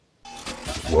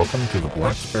Welcome to the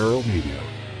Black Sparrow Media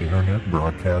Internet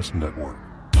Broadcast Network.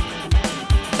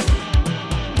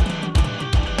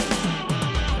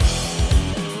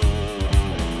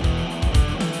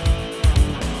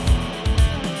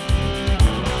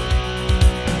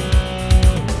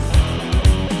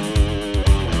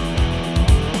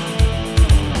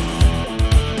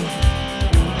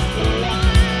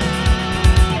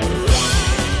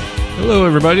 Hello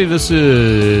everybody, this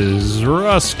is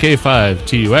Russ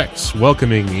K5TUX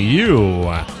welcoming you,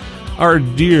 our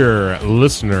dear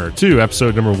listener, to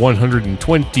episode number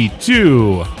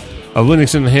 122 of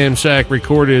Linux in the Ham Shack,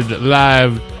 recorded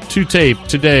live to tape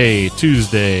today,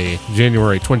 Tuesday,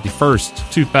 January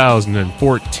 21st,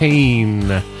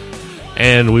 2014.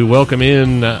 And we welcome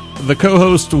in the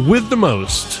co-host with the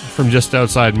most from just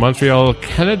outside Montreal,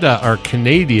 Canada, or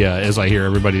Canada, as I hear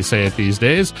everybody say it these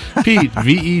days, Pete,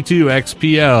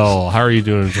 VE2XPL. How are you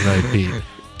doing tonight, Pete?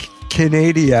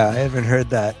 Canada. I haven't heard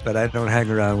that, but I don't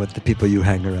hang around with the people you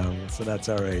hang around with, so that's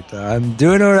all right. I'm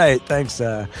doing all right. Thanks.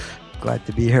 Glad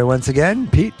to be here once again.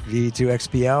 Pete,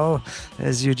 VE2XPL,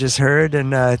 as you just heard,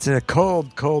 and it's in a cold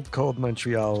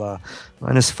Montreal,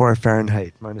 -4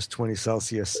 Fahrenheit, -20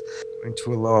 Celsius, going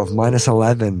to a low of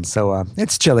 -11. So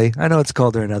it's chilly. I know it's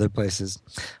colder in other places.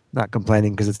 Not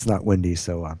complaining because it's not windy.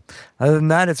 So other than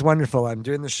that, it's wonderful. I'm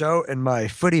doing the show in my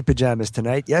footy pajamas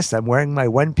tonight. Yes, I'm wearing my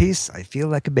one piece. I feel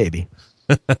like a baby.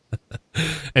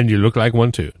 And you look like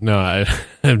one too. No, I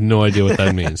have no idea what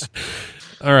that means.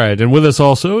 All right, and with us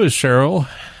also is Cheryl.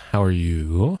 How are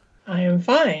you? I am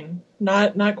fine.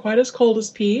 Not quite as cold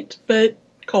as Pete, but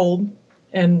cold.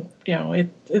 And, you know,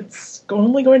 it's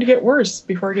only going to get worse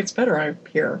before it gets better, I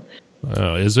hear.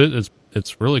 Oh, is it?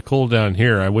 It's really cold down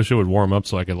here. I wish it would warm up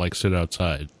so I could, sit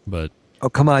outside, but... Oh,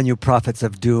 come on, you prophets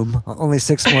of doom. Only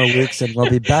 6 more weeks and we'll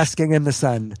be basking in the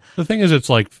sun. The thing is, it's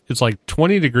like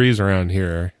 20 degrees around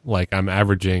here. Like, I'm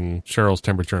averaging Cheryl's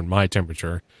temperature and my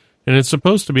temperature. And it's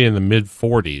supposed to be in the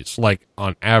mid-40s, like,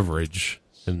 on average.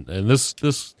 And this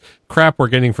crap we're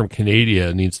getting from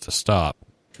Canada needs to stop.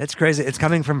 It's crazy. It's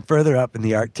coming from further up in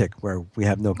the Arctic where we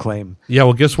have no claim. Yeah,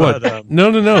 well, guess what?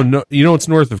 No. You know it's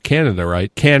north of Canada,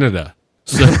 right? Canada.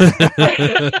 So,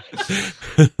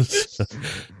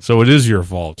 so it is your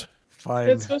fault. Fine.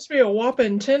 It's supposed to be a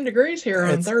whopping 10 degrees here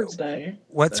on Thursday.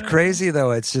 What's crazy,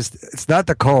 though, it's not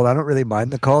the cold. I don't really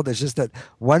mind the cold. It's just that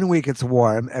one week it's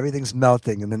warm, everything's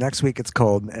melting, and the next week it's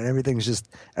cold, and everything's just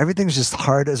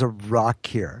hard as a rock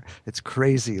here. It's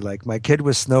crazy. Like, my kid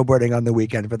was snowboarding on the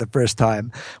weekend for the first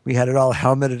time. We had it all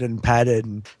helmeted and padded,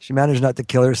 and she managed not to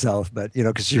kill herself, but,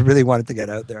 because she really wanted to get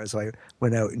out there. So I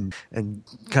went out and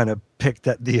kind of picked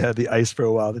at the ice for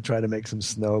a while to try to make some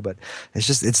snow, but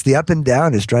it's the up and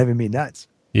down is driving me nuts.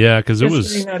 Yeah, because it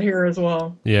was not here as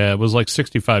well. Yeah, it was like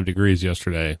 65 degrees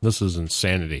yesterday. This is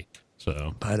insanity.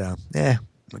 So, but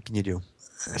what can you do?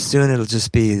 Soon it'll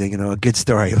just be a good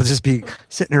story. It'll just be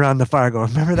sitting around the fire going,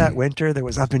 remember that winter that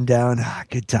was up and down?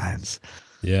 Good times.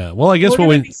 Yeah, well, I guess we're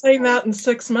going to be saying that in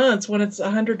 6 months when it's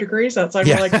 100 degrees outside.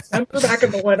 Yeah. We're like, we're back in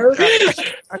the winter.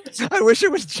 I wish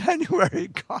it was January.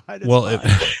 God. Well,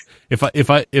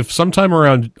 if sometime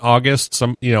around August,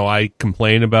 I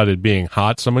complain about it being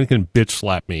hot, someone can bitch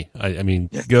slap me. I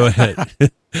mean, go ahead.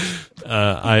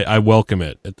 I welcome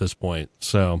it at this point.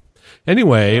 So,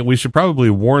 anyway, we should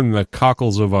probably warm the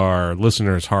cockles of our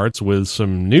listeners' hearts with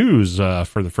some news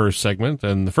for the first segment.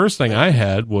 And the first thing I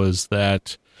had was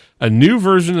that a new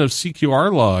version of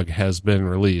CQR Log has been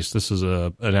released. This is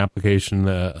an application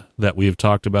that we have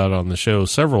talked about on the show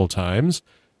several times,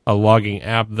 a logging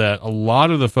app that a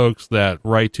lot of the folks that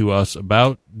write to us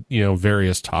about,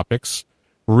 various topics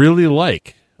really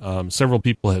like. Several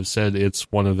people have said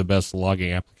it's one of the best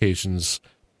logging applications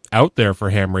out there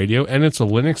for ham radio, and it's a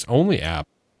Linux-only app.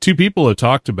 2 people have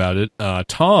talked about it.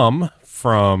 Tom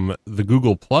from the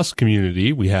Google Plus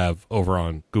community we have over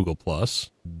on Google Plus,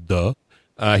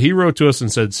 he wrote to us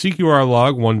and said, CQR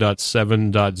Log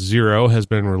 1.7.0 has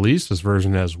been released. This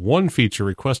version has one feature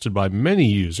requested by many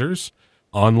users,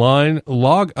 online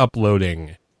log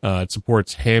uploading. It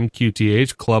supports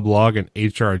HamQTH, ClubLog, and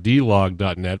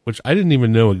HRDlog.net, which I didn't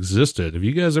even know existed. Have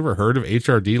you guys ever heard of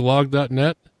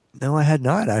HRDlog.net? No, I had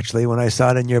not, actually. When I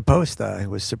saw it in your post, I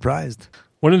was surprised.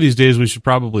 One of these days we should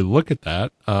probably look at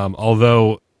that,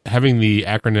 although having the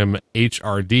acronym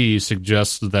HRD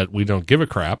suggests that we don't give a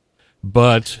crap.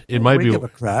 But it might be. We give a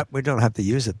crap. We don't have to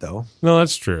use it, though. No,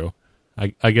 that's true.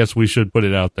 I guess we should put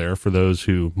it out there for those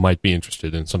who might be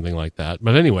interested in something like that.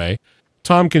 But anyway,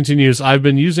 Tom continues, I've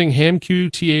been using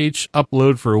HamQTH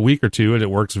upload for a week or two, and it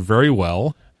works very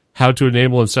well. How to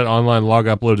enable and set online log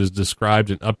upload is described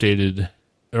in updated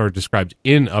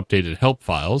help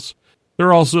files. There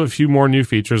are also a few more new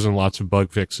features and lots of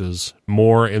bug fixes,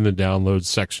 more in the downloads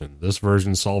section. This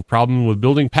version solved problem with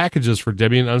building packages for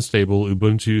Debian Unstable,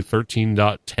 Ubuntu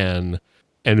 13.10,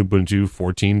 and Ubuntu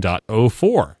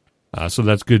 14.04. So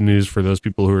that's good news for those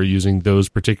people who are using those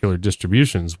particular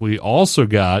distributions. We also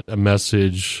got a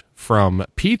message from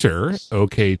Peter,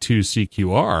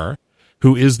 OK2CQR,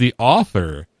 who is the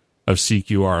author of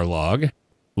CQR Log,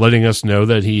 letting us know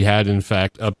that he had, in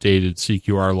fact, updated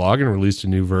CQR Log and released a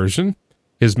new version.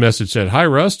 His message said, "Hi,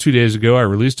 Russ. 2 days ago, I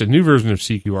released a new version of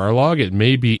CQR Log. It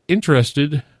may be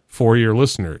interested for your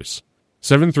listeners."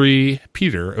 73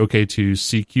 Peter,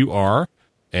 OK2CQR,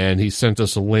 and he sent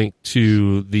us a link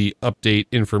to the update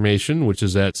information, which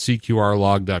is at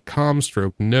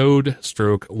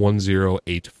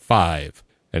cqrlog.com/node/1085.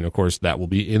 And, of course, that will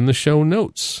be in the show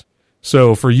notes.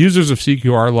 So for users of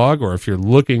CQR Log, or if you're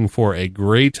looking for a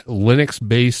great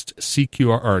Linux-based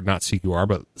CQR, or not CQR,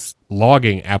 but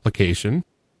logging application,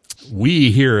 we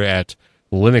here at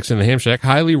Linux in the Ham Shack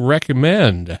highly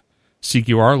recommend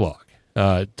CQR Log.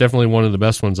 Definitely one of the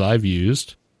best ones I've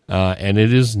used, and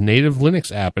it is native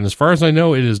Linux app. And as far as I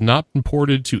know, it is not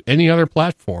imported to any other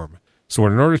platform. So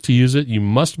in order to use it, you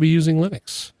must be using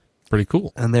Linux. Pretty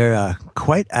cool. And they're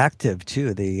quite active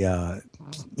too. They often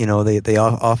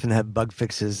have bug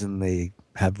fixes, and they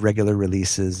have regular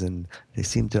releases, and they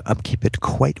seem to upkeep it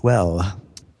quite well.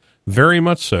 Very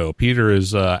much so. Peter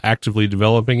is actively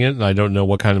developing it, and I don't know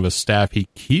what kind of a staff he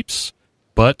keeps,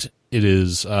 but it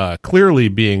is clearly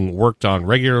being worked on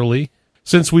regularly.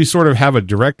 Since we sort of have a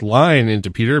direct line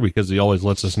into Peter because he always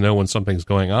lets us know when something's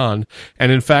going on.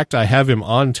 And in fact, I have him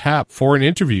on tap for an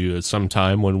interview at some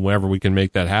time whenever we can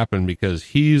make that happen, because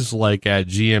he's like at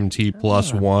GMT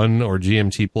 +1 or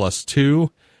GMT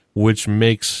 +2, which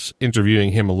makes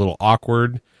interviewing him a little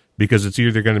awkward because it's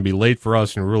either going to be late for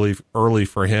us and really early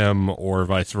for him, or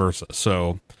vice versa.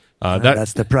 So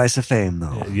that's the price of fame,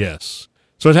 though. Yes.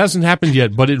 So it hasn't happened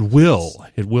yet, but it will.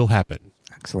 It will happen.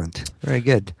 Excellent. Very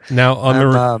good. Now,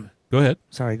 on go ahead.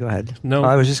 Sorry, go ahead. No,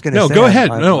 I was just going to say. No, go ahead.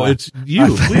 It's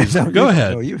you. Please, go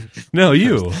ahead. No,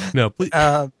 you. No, please.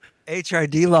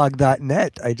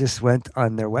 HRDlog.net. I just went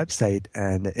on their website,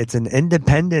 and it's an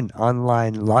independent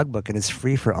online logbook, and it's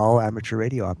free for all amateur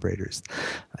radio operators.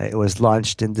 It was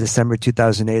launched in December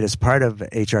 2008 as part of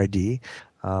HRD,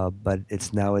 but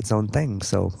it's now its own thing.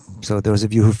 So those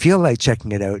of you who feel like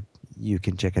checking it out, you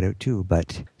can check it out too.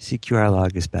 But CQR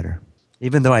Log is better.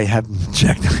 Even though I haven't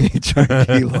checked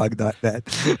HRDlog.net.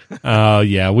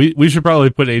 Yeah, we should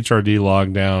probably put HRD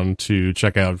Log down to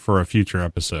check out for a future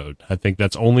episode. I think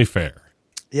that's only fair.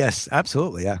 Yes,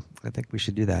 absolutely. Yeah, I think we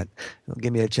should do that. It'll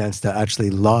give me a chance to actually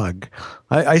log.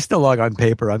 I still log on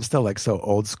paper. I'm still like so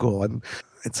old school.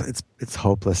 It's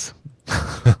hopeless.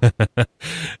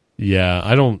 Yeah,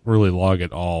 I don't really log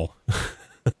at all.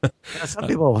 Some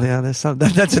people, that's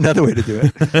another way to do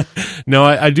it. No,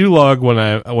 I do log when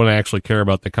I actually care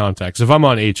about the contacts. If I'm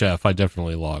on HF, I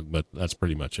definitely log, but that's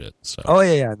pretty much it. So. Oh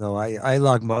yeah. No, I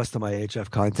log most of my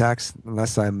HF contacts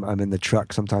unless I'm in the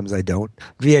truck. Sometimes I don't.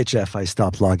 VHF I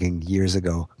stopped logging years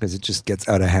ago because it just gets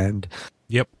out of hand.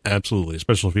 Yep, absolutely.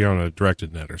 Especially if you're on a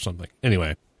directed net or something.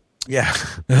 Anyway. Yeah.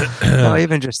 No,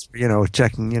 even just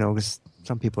checking. Because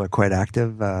some people are quite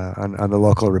active on the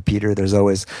local repeater. There's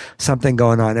always something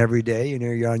going on every day.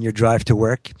 You're on your drive to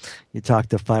work. You talk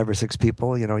to 5 or 6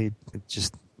 people. I don't know.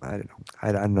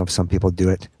 I don't know if some people do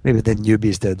it. Maybe the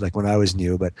newbies did, like when I was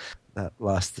new, but that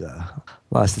lost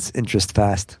its interest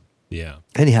fast. Yeah.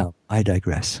 Anyhow, I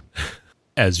digress.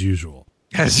 As usual.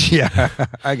 Yes. Yeah.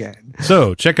 Again.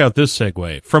 So check out this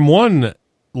segue from one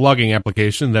logging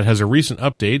application that has a recent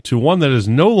update to one that is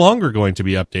no longer going to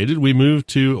be updated. We move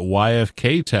to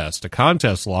YFK Test, a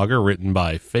contest logger written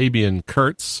by Fabian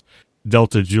Kurtz,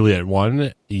 Delta Juliet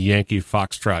 1, Yankee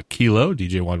Foxtrot Kilo,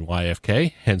 DJ1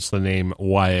 YFK, hence the name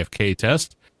YFK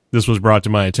Test. This was brought to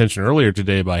my attention earlier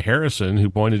today by Harrison, who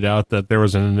pointed out that there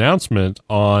was an announcement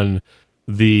on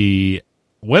the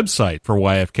website for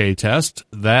YFK Test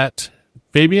that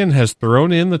Fabian has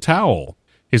thrown in the towel.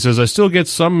 He says, I still get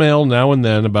some mail now and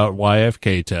then about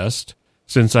YFK Test.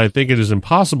 Since I think it is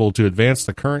impossible to advance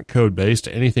the current code base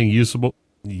to anything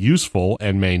useful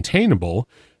and maintainable,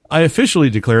 I officially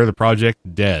declare the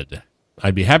project dead.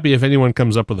 I'd be happy if anyone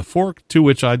comes up with a fork to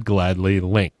which I'd gladly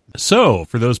link. So,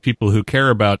 for those people who care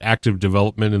about active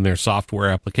development in their software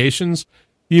applications,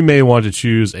 you may want to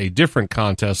choose a different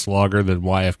contest logger than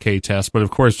YFK Test, but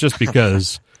of course, just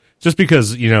because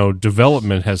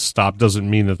development has stopped doesn't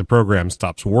mean that the program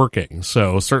stops working.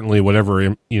 So certainly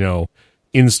whatever,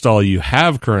 install you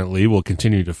have currently will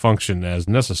continue to function as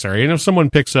necessary. And if someone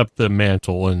picks up the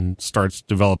mantle and starts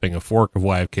developing a fork of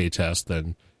YFK Test,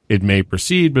 then, it may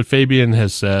proceed, but Fabian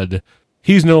has said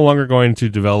he's no longer going to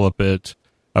develop it.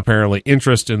 Apparently,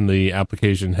 interest in the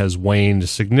application has waned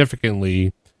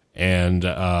significantly, and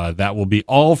that will be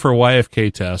all for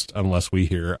YFK test unless we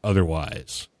hear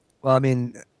otherwise. Well, I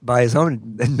mean, by his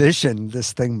own admission,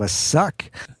 this thing must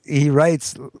suck. He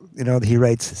writes,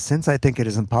 since I think it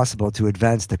is impossible to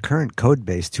advance the current code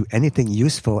base to anything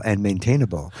useful and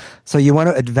maintainable. So you want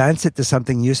to advance it to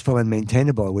something useful and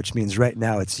maintainable, which means right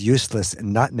now it's useless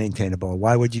and not maintainable.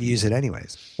 Why would you use it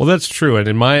anyways? Well, that's true. And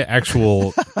in my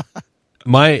actual...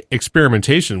 my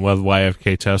experimentation with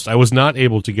YFK test, I was not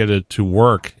able to get it to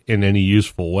work in any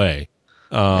useful way.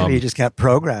 Maybe you just can't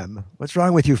program. What's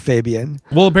wrong with you, Fabian?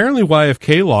 Well, apparently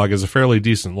YFK log is a fairly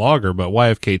decent logger, but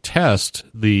YFK test,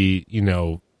 the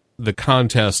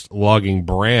contest logging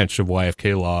branch of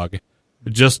YFK log,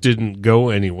 just didn't go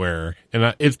anywhere.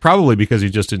 And it's probably because he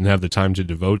just didn't have the time to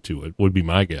devote to it, would be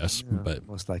my guess. Yeah, but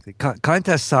most likely.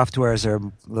 Contest softwares are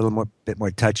a bit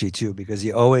more touchy too, because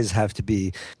you always have to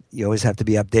be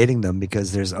updating them,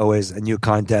 because there's always a new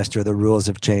contest, or the rules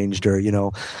have changed, or,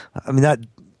 not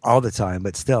all the time,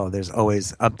 but still there's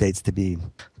always updates to be.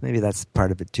 Maybe that's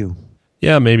part of it too.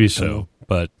 Yeah, maybe so.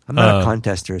 But I'm not a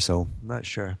contester, so I'm not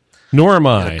sure. Nor am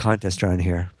I. A contester on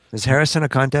here. Is Harrison a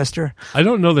contester? I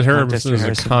don't know that Harrison is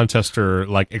a contester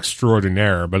like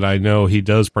extraordinaire, but I know he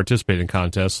does participate in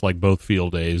contests like both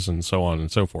field days and so on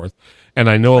and so forth. And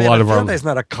I know a lot of our field days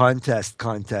not a contest.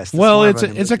 Well,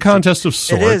 it's a contest of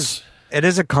sorts. It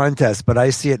is a contest, but I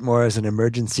see it more as an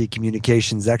emergency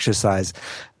communications exercise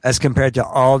as compared to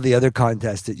all the other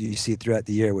contests that you see throughout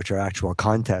the year, which are actual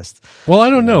contests. Well, I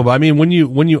don't know, but I mean, when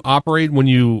you operate, when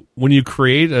you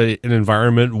create an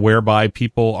environment whereby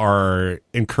people are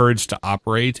encouraged to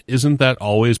operate, isn't that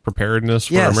always preparedness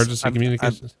for emergency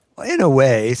communications? In a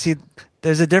way, see,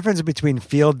 there's a difference between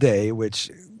field day,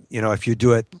 which, if you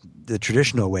do it the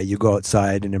traditional way, you go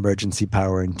outside in emergency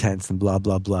power and tents and blah,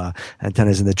 blah, blah,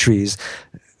 antennas in the trees,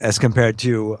 as compared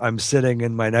to I'm sitting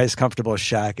in my nice, comfortable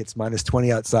shack. It's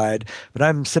 -20 outside, but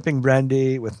I'm sipping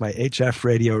brandy with my HF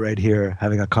radio right here,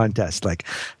 having a contest. Like,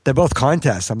 they're both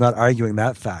contests. I'm not arguing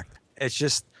that fact. It's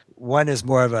just one is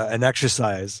more of an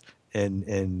exercise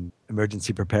in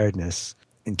emergency preparedness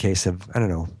in case of, I don't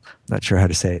know, not sure how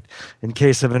to say it, in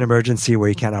case of an emergency where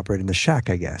you can't operate in the shack,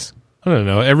 I guess. I don't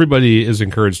know. Everybody is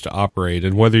encouraged to operate,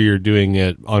 and whether you're doing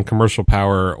it on commercial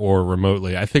power or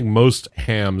remotely, I think most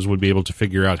hams would be able to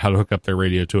figure out how to hook up their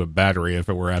radio to a battery if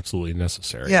it were absolutely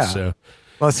necessary. Yeah. So,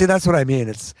 well, see, that's what I mean.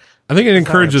 I think it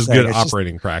encourages good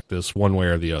operating practice one way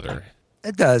or the other.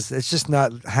 It does. It's just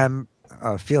not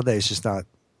field day is just not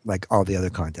like all the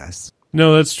other contests.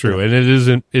 No, that's true, and it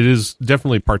is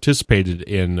definitely participated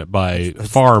in by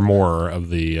far more of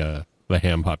the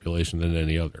ham population than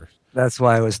any other. That's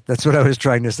what I was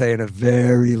trying to say in a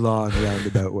very long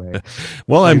roundabout way.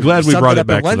 Well, I'm glad we brought it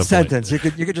back to the one sentence.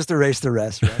 Point. You could just erase the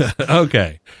rest, right?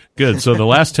 Okay, good. So the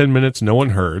last 10 minutes, no one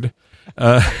heard.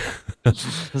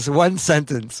 It's one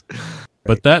sentence.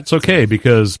 But that's okay,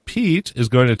 because Pete is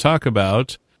going to talk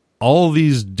about all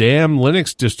these damn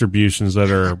Linux distributions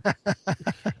that are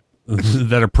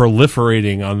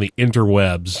proliferating on the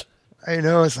interwebs. I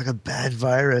know, it's like a bad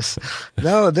virus.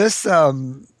 No, this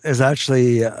is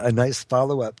actually a nice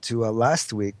follow-up to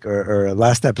last week or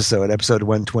last episode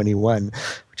 121,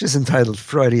 which is entitled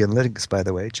Freudian Linux, by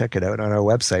the way. Check it out on our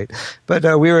website. But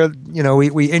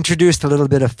we introduced a little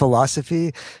bit of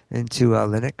philosophy into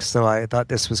Linux, so I thought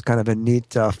this was kind of a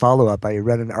neat follow-up. I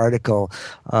read an article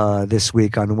this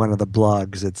week on one of the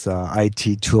blogs. It's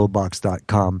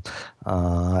ittoolbox.com.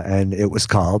 And it was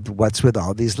called What's With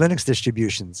All These Linux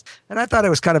Distributions? And I thought it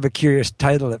was kind of a curious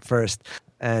title at first.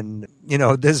 And,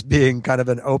 this being kind of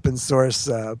an open source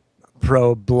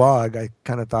pro blog, I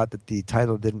kind of thought that the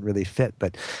title didn't really fit,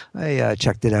 but I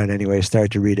checked it out anyway,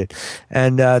 started to read it.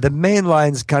 And the main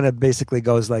lines kind of basically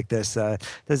goes like this.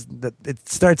 It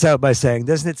starts out by saying,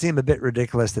 doesn't it seem a bit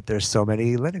ridiculous that there's so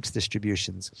many Linux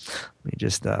distributions? Let me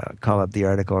just call up the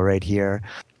article right here,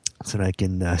 so that I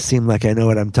can seem like I know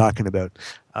what I'm talking about.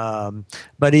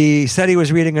 But he said he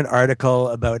was reading an article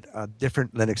about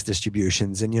different Linux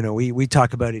distributions. And, we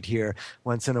talk about it here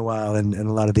once in a while, and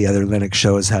a lot of the other Linux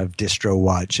shows have Distro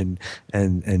Watch and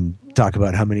talk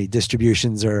about how many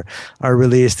distributions are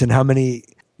released and how many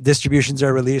distributions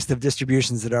are released of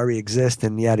distributions that already exist,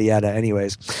 and yada yada.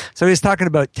 Anyways, so he's talking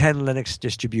about 10 Linux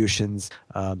distributions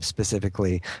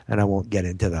specifically, and I won't get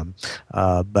into them,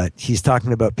 but he's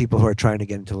talking about people who are trying to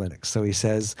get into Linux. So he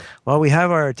says, well, we have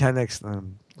our 10x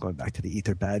going back to the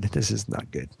Etherpad. This is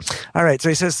not good. All right, so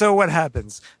he says, so what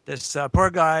happens? This poor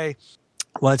guy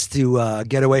wants to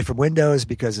get away from Windows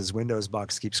because his Windows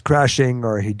box keeps crashing,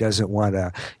 or he doesn't want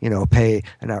to, pay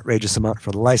an outrageous amount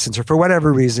for the license, or for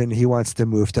whatever reason, he wants to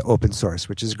move to open source,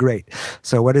 which is great.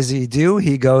 So what does he do?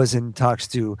 He goes and talks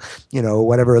to,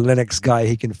 whatever Linux guy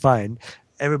he can find.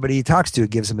 Everybody he talks to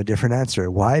gives him a different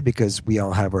answer. Why? Because we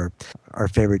all have our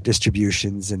favorite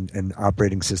distributions and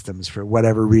operating systems for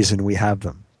whatever reason we have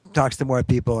them. Talks to more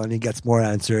people and he gets more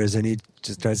answers, and he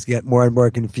just starts to get more and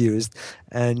more confused.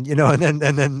 And and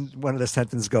then one of the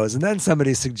sentences goes, and then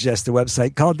somebody suggests a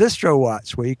website called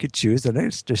DistroWatch where you could choose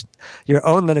your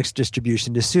own Linux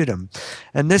distribution to suit him.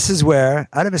 And this is where,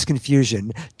 out of his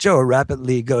confusion, Joe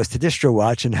rapidly goes to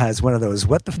DistroWatch and has one of those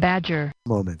 "what the badger"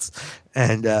 moments.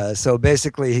 And so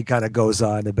basically he kind of goes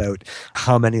on about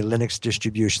how many Linux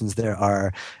distributions there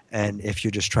are, and if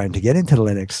you're just trying to get into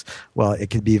Linux, well, it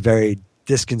can be very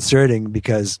disconcerting,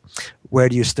 because where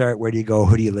do you start? Where do you go?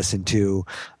 Who do you listen to?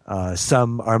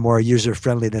 Some are more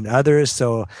user-friendly than others.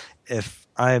 So if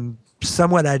I'm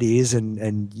somewhat at ease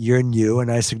and you're new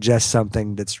and I suggest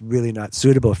something that's really not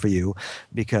suitable for you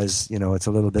because, it's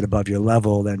a little bit above your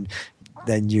level,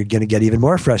 then you're going to get even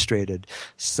more frustrated.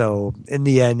 So in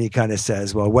the end, he kind of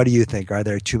says, well, what do you think? Are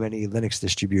there too many Linux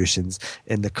distributions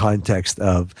in the context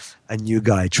of a new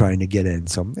guy trying to get in?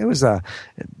 So it was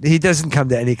he doesn't come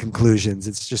to any conclusions.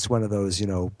 It's just one of those,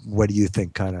 what do you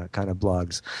think kind of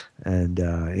blogs. And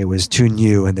it was too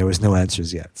new and there was no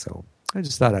answers yet. So I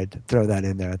just thought I'd throw that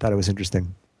in there. I thought it was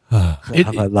interesting. Have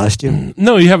I lost you?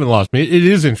 No, you haven't lost me. It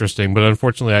is interesting, but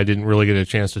unfortunately I didn't really get a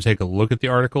chance to take a look at the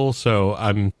article. So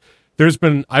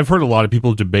I've heard a lot of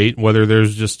people debate whether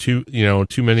there's just too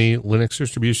many Linux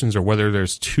distributions, or whether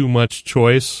there's too much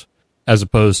choice, as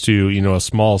opposed to, a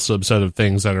small subset of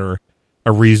things that are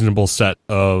a reasonable set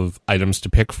of items to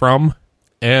pick from.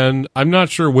 And I'm not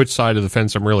sure which side of the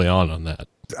fence I'm really on that.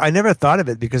 I never thought of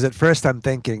it, because at first I'm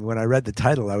thinking, when I read the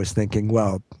title, I was thinking,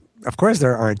 well, of course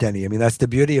there aren't any. I mean, that's the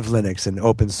beauty of Linux and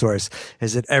open source,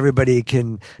 is that everybody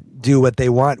can do what they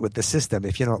want with the system.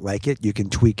 If you don't like it, you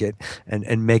can tweak it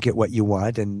and make it what you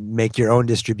want and make your own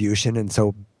distribution. And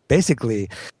so basically,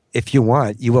 if you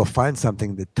want, you will find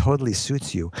something that totally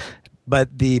suits you.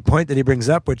 But the point that he brings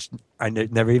up, which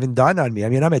never even dawned on me. I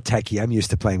mean, I'm a techie. I'm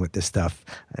used to playing with this stuff,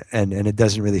 and it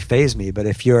doesn't really faze me. But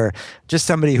if you're just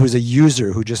somebody who's a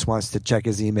user who just wants to check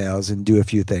his emails and do a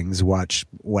few things, watch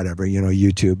whatever,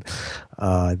 YouTube,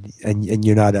 and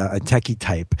you're not a techie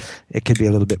type, it could be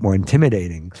a little bit more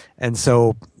intimidating. And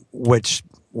so, which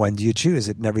one do you choose?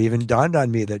 It never even dawned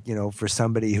on me that, for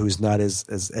somebody who's not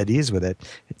as at ease with it,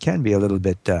 it can be a little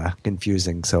bit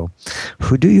confusing. So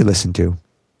who do you listen to?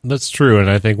 That's true, and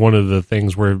I think one of the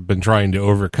things we've been trying to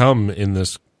overcome in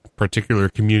this particular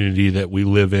community that we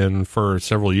live in for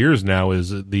several years now is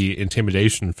the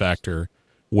intimidation factor,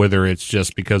 whether it's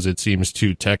just because it seems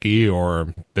too techy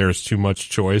or there's too much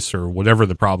choice or whatever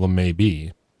the problem may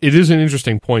be. It is an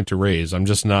interesting point to raise. I'm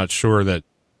just not sure that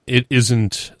it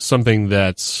isn't something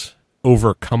that's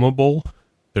overcomable.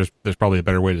 There's probably a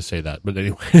better way to say that, but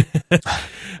anyway.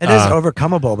 It is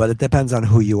overcomable, but it depends on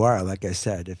who you are. Like I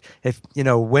said, if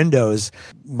Windows,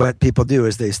 what people do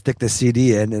is they stick the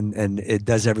CD in and it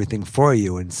does everything for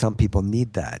you. And some people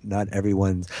need that. Not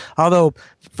everyone's, although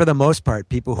for the most part,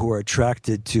 people who are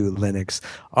attracted to Linux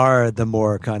are the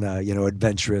more kind of,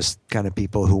 adventurous kind of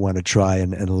people who want to try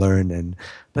and learn.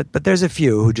 But there's a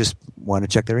few who just want to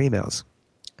check their emails.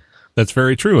 That's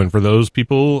very true. And for those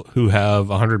people who have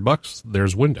 $100,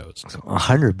 there's Windows. So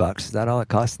 $100, is that all it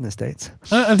costs in the States?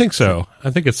 I think so. I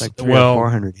think it's like $300 or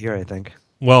 $400 here, I think.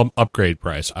 Well, upgrade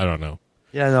price. I don't know.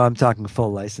 Yeah, no, I'm talking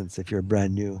full license if you're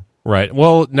brand new. Right.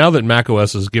 Well, now that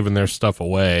macOS has given their stuff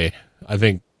away, I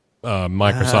think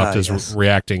Microsoft is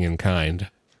reacting in kind.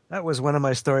 That was one of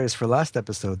my stories for last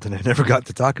episode that I never got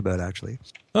to talk about, actually.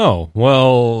 Oh,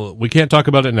 well, we can't talk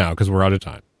about it now because we're out of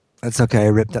time. That's okay. I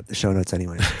ripped up the show notes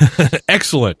anyway.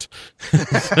 Excellent.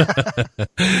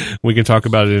 We can talk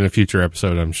about it in a future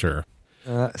episode, I'm sure.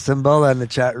 Simbola in the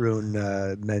chat room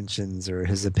mentions, or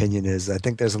his opinion is, I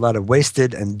think there's a lot of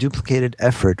wasted and duplicated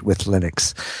effort with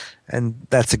Linux. And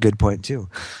that's a good point, too.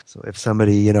 So if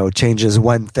somebody, changes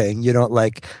one thing, you don't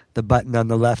like the button on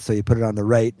the left, so you put it on the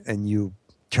right, and you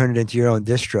turn it into your own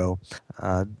distro,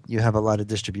 you have a lot of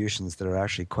distributions that are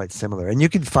actually quite similar. And you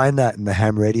can find that in the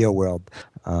ham radio world,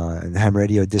 and ham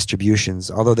radio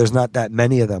distributions. Although there's not that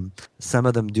many of them, some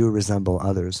of them do resemble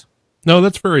others. No,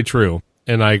 that's very true.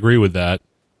 And I agree with that.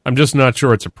 I'm just not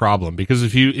sure it's a problem, because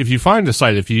if you find a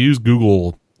site, if you use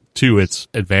Google to its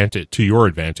advantage, to your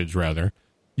advantage rather,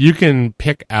 you can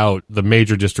pick out the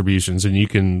major distributions and you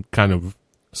can kind of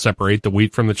separate the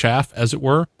wheat from the chaff, as it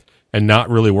were. and not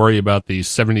really worry about the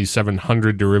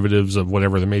 7,700 derivatives of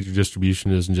whatever the major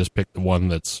distribution is and just pick the one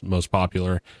that's most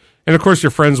popular. And of course, your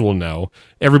friends will know.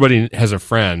 Everybody has a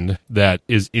friend that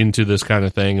is into this kind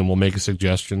of thing and will make a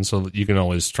suggestion, so that you can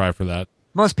always try for that.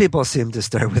 Most people seem to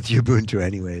start with Ubuntu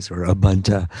anyways, or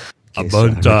Ubuntu.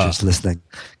 Richard's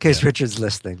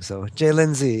listening. So, Jay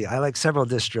Lindsay, I like several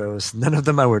distros. None of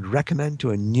them I would recommend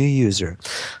to a new user.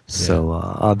 So,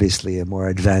 obviously, a more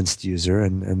advanced user,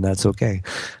 and that's okay.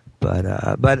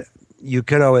 But you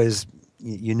could always,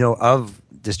 of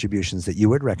distributions that you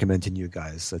would recommend to new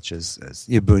guys, such as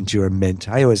Ubuntu or Mint.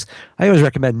 I always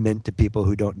recommend Mint to people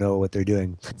who don't know what they're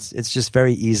doing. It's just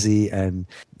very easy, and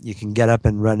you can get up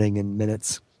and running in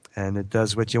minutes, and it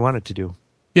does what you want it to do.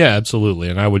 Yeah, absolutely,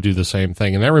 and I would do the same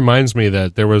thing. And that reminds me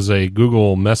that there was a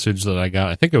Google message that I got.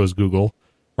 I think it was Google,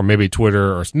 or maybe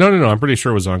Twitter, or no, I'm pretty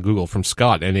sure it was on Google, from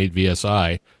Scott,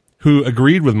 N8VSI, who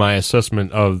agreed with my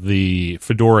assessment of the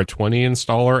Fedora 20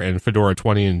 installer and Fedora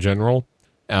 20 in general,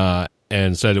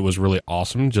 and said it was really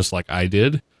awesome, just like I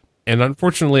did. And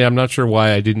unfortunately, I'm not sure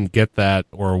why I didn't get that,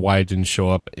 or why it didn't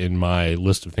show up in my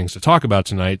list of things to talk about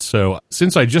tonight. So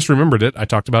since I just remembered it, I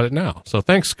talked about it now. So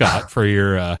thanks, Scott, for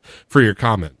your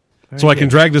comment. So I can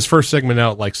drag this first segment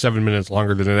out like 7 minutes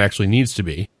longer than it actually needs to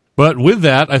be. But with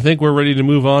that, I think we're ready to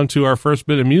move on to our first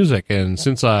bit of music. And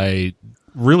since I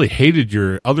really hated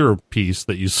your other piece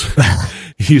that you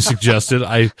you suggested,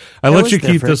 I let you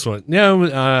keep this one. Yeah,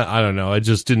 I don't know. It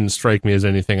just didn't strike me as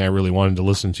anything I really wanted to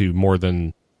listen to more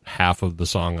than half of the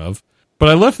song of. But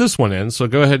I left this one in, so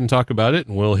go ahead and talk about it,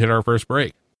 and we'll hit our first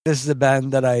break. This is a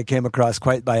band that I came across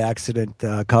quite by accident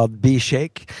called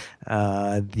B-Shake.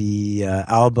 The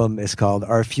album is called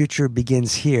Our Future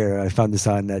Begins Here. I found this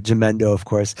on Jamendo, of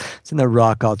course. It's in the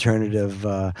rock alternative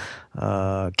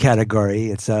category.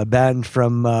 It's a band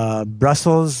from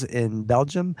Brussels in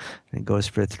Belgium. It goes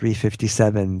for 3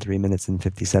 minutes and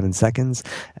 57 seconds.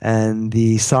 And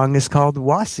the song is called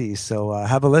Wasi. So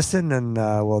have a listen, and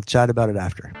we'll chat about it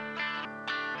after.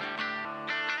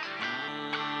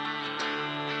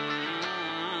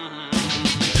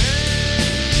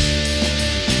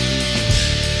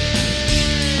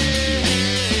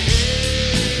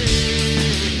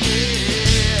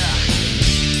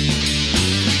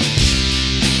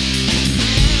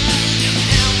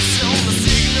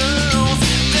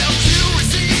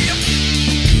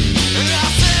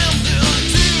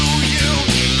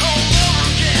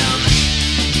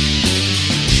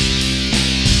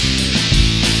 You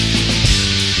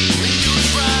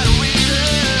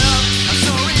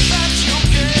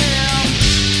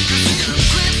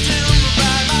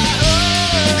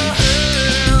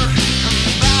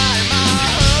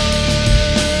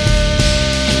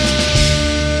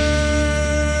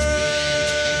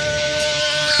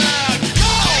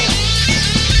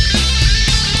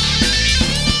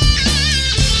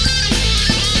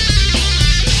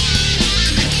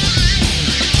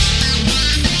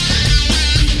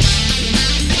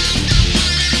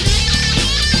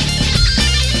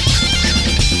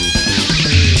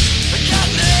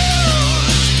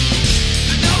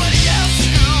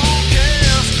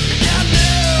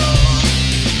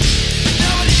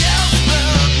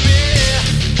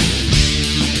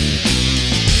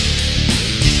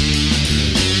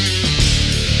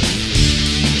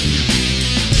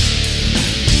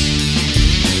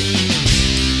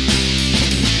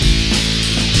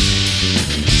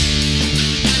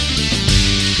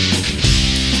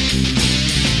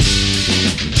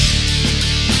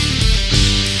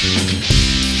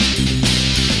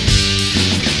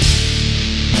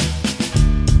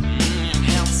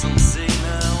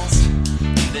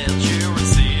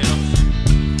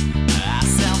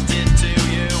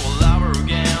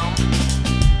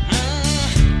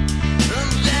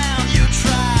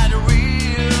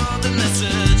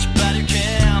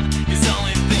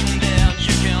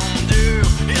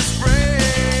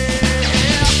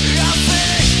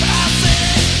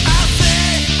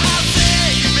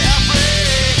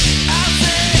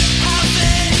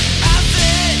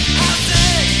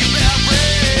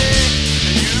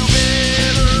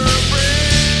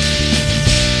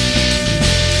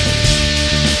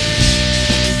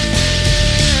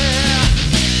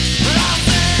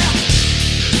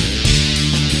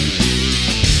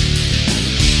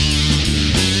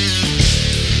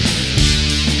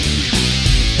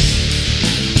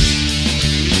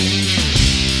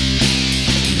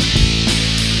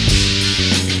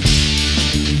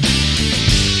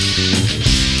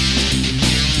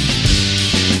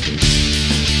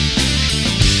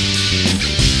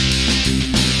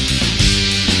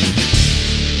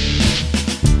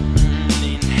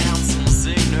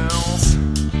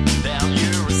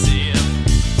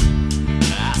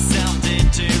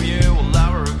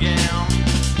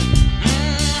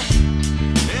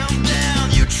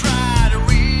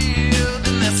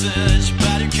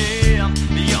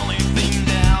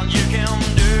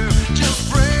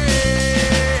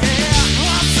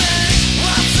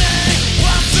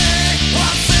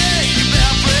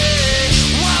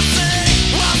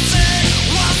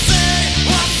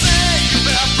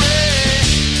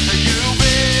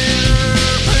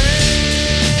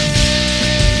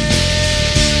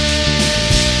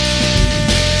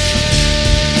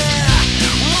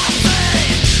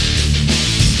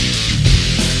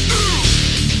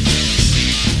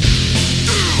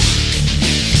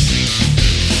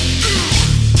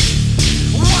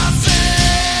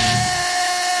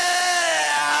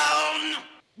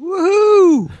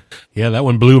Yeah, that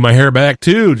one blew my hair back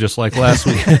too, just like last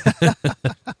week.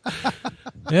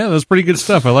 Yeah, that was pretty good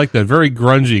stuff. I like that. Very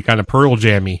grungy, kind of Pearl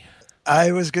Jammy.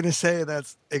 I was going to say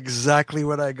that's exactly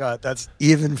what I got. That's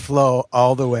even flow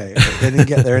all the way. They didn't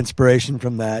get their inspiration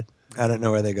from that. I don't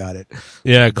know where they got it.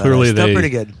 Yeah, But, clearly still pretty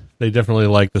good. They definitely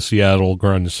like the Seattle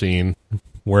grunge scene,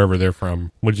 wherever they're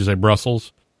from. Would you say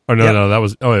Brussels? Oh, no,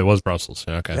 Yep. no, it was Brussels.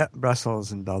 Yeah, okay. Yeah,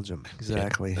 Brussels in Belgium.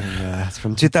 Exactly. And, it's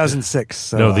from 2006.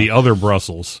 So, No, the other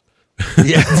Brussels.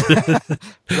 yeah.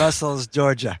 Brussels,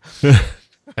 Georgia.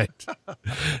 Right.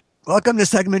 Welcome to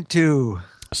segment 2.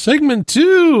 Segment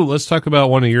 2. Let's talk about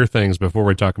one of your things before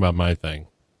we talk about my thing.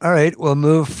 All right, we'll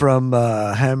move from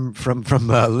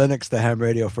Linux to ham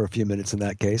radio for a few minutes in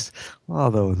that case.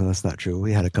 Although no, that's not true.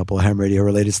 We had a couple of ham radio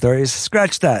related stories.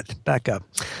 Scratch that. Back up.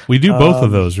 We do both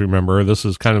of those, remember? This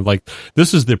is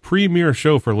the premier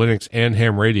show for Linux and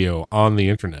ham radio on the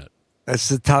internet. That's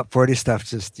the top 40 stuff.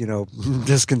 Just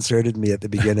disconcerted me at the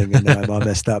beginning, and now I'm all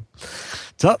messed up.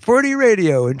 Top 40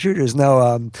 radio intruders.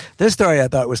 Now, this story I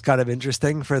thought was kind of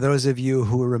interesting for those of you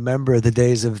who remember the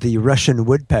days of the Russian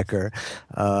woodpecker.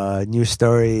 New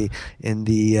story in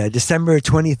the December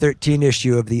 2013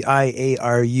 issue of the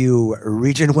IARU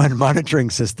Region 1 Monitoring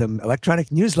System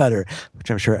electronic newsletter, which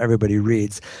I'm sure everybody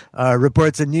reads,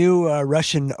 reports a new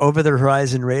Russian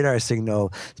over-the-horizon radar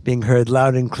signal is being heard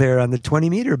loud and clear on the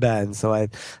 20-meter band. So I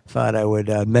thought I would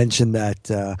mention that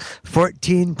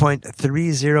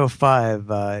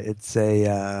 14.305. It's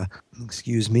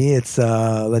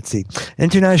let's see,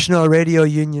 International Radio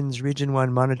Union's Region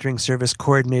 1 Monitoring Service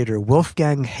Coordinator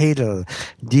Wolfgang Hedel,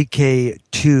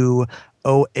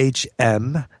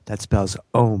 DK2OHM, that spells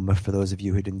ohm for those of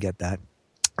you who didn't get that.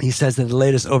 He says that the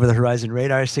latest over-the-horizon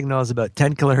radar signal is about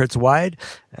 10 kilohertz wide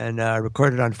and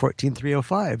recorded on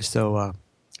 14.305. So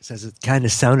says it kind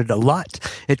of sounds a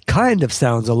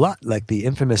lot like the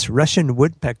infamous Russian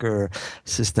woodpecker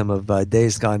system of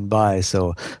days gone by.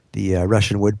 So the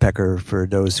Russian woodpecker, for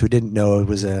those who didn't know, it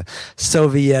was a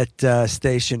Soviet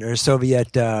station or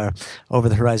Soviet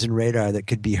over-the-horizon radar that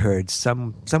could be heard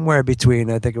somewhere between,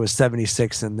 I think it was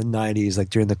 76 and the 90s, like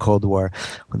during the Cold War,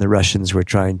 when the Russians were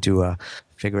trying to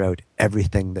figure out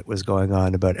everything that was going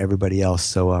on about everybody else.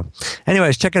 So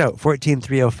anyways, check it out,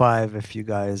 14.305. If you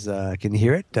guys can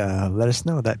hear it, let us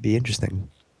know. That'd be interesting.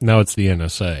 Now it's the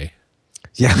NSA.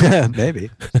 Yeah,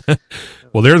 maybe.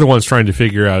 Well, they're the ones trying to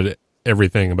figure out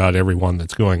everything about everyone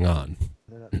that's going on.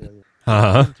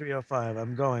 14.305.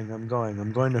 I'm going to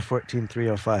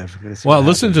 14.305. Well,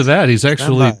 listen to that.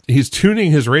 He's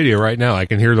tuning his radio right now. I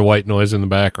can hear the white noise in the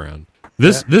background.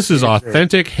 This is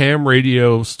authentic ham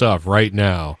radio stuff right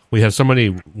now. We have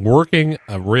somebody working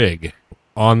a rig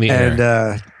on the air. And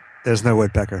there's no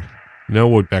woodpecker. No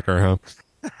woodpecker, huh?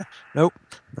 Nope.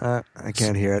 I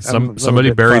can't hear it.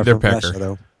 Somebody buried their pecker.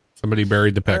 Russia, somebody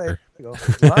buried the pecker.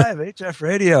 Right, live HF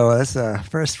radio. That's a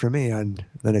first for me on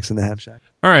Linux in the Ham Shack.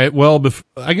 All right. Well,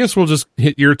 I guess we'll just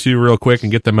hit your two real quick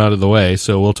and get them out of the way.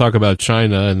 So we'll talk about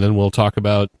China, and then we'll talk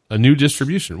about a new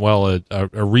distribution. Well,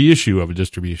 a reissue of a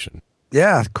distribution.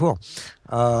 Yeah, cool.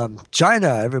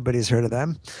 China, everybody's heard of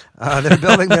them. They're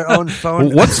building their own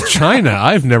phone. What's China?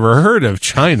 I've never heard of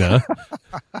China.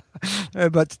 They're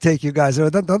about to take you guys.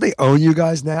 Don't they own you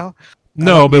guys now?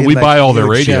 No, but we buy all their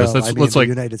radios. That's like the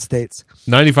United States.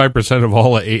 95% of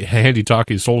all the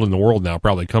handy-talkies sold in the world now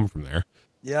probably come from there.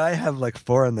 Yeah, I have like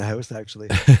 4 in the house actually.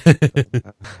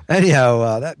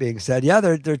 Anyhow, that being said, yeah,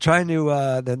 they're trying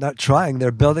to. They're not trying. They're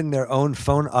building their own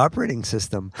phone operating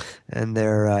system, and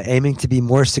they're aiming to be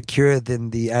more secure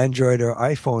than the Android or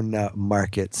iPhone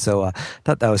market. So I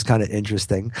thought that was kind of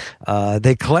interesting.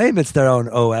 They claim it's their own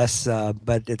OS,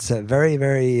 but it's very,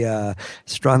 very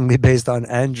strongly based on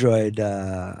Android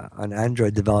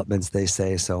developments. They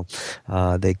say so.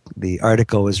 The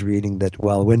article was reading that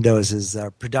while Windows is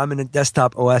predominant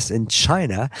desktop OS in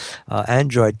China,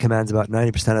 Android commands about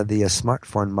 90% of the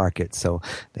smartphone market, so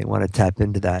they want to tap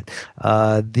into that.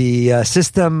 The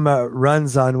system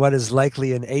runs on what is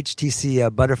likely an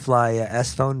HTC Butterfly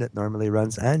S phone that normally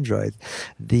runs Android.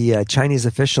 The Chinese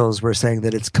officials were saying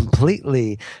that it's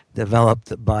completely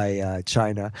developed by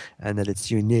China and that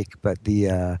it's unique, but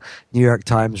the New York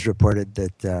Times reported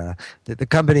that the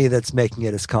company that's making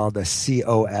it is called a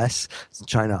COS,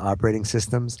 China Operating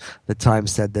Systems. The Times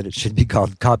said that it should be called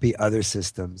called Copy Other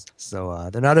Systems. So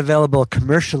they're not available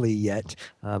commercially yet,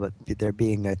 but they're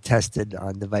being tested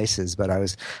on devices. But I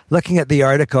was looking at the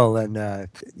article, and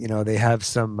they have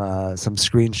some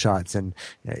screenshots, and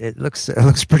it looks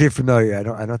pretty familiar.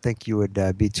 I don't think you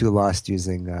would be too lost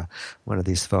using one of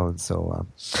these phones. So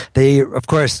they, of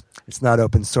course, it's not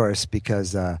open source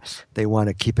because they want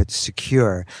to keep it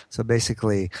secure. So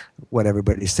basically, what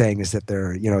everybody's saying is that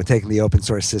they're taking the open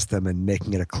source system and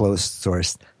making it a closed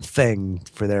source thing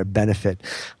for their benefit.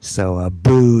 So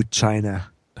boo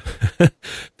China.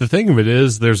 The thing of it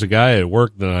is, there's a guy at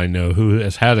work that I know who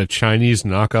has had a Chinese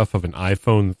knockoff of an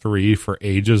iPhone 3 for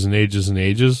ages and ages and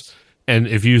ages. And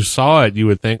if you saw it, you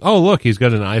would think, oh, look, he's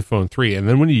got an iPhone 3. And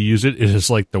then when you use it, it is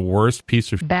like the worst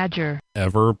piece of badger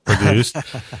ever produced.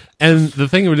 And the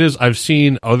thing of it is, I've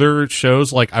seen other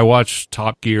shows, like I watch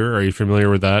Top Gear. Are you familiar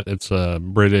with that? It's a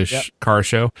British car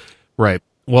show. Right.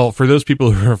 Well, for those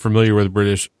people who are familiar with the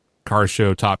British car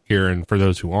show Top Gear, and for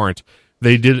those who aren't,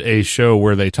 they did a show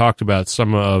where they talked about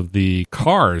some of the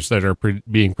cars that are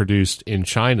being produced in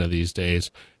China these days.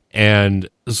 And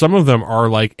some of them are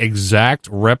like exact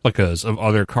replicas of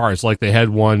other cars. Like they had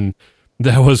one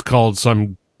that was called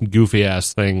some goofy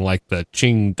ass thing like the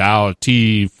Qingdao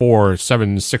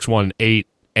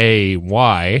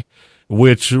T47618AY,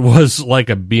 which was like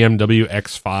a BMW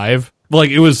X5. Like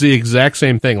it was the exact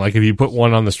same thing. Like if you put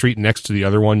one on the street next to the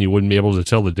other one, you wouldn't be able to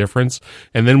tell the difference.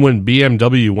 And then when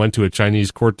BMW went to a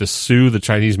Chinese court to sue the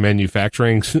Chinese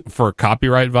manufacturing for a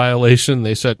copyright violation,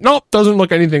 they said, nope, doesn't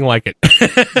look anything like it.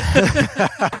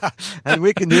 And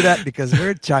we can do that because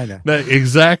we're China.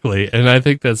 Exactly. And I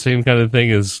think that same kind of thing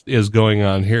is going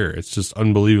on here. It's just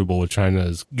unbelievable what China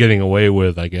is getting away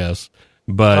with, I guess.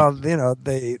 But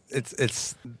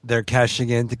they're cashing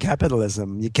into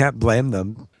capitalism. You can't blame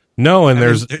them. No, and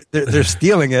they're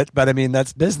stealing it, but I mean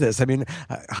that's business. I mean,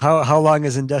 how long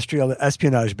has industrial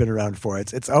espionage been around for?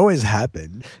 It's always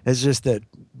happened. It's just that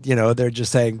they're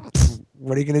just saying,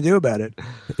 what are you going to do about it?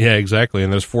 Yeah, exactly.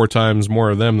 And there's 4 times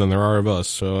more of them than there are of us.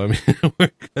 So I mean,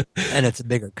 and it's a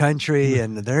bigger country,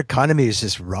 and their economy is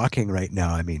just rocking right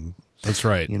now. I mean. That's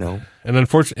right. And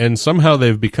unfortunately, and somehow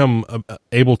they've become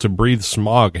able to breathe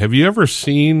smog. Have you ever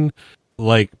seen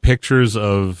like pictures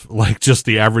of like just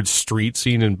the average street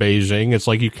scene in Beijing? It's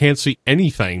like you can't see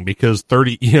anything because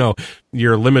your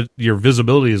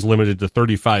visibility is limited to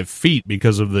 35 feet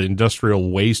because of the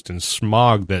industrial waste and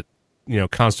smog that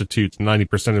constitutes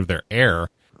 90% of their air.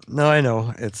 No, I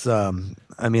know. It's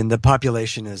the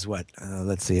population is what?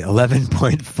 Let's see,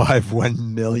 11.51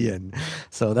 million.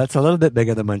 So that's a little bit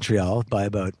bigger than Montreal by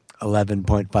about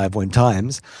 11.51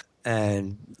 times.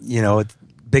 And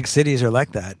big cities are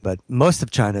like that, but most of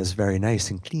China is very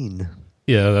nice and clean.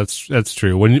 Yeah, that's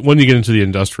true. When you get into the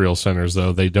industrial centers,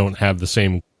 though, they don't have the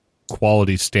same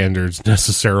quality standards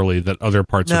necessarily that other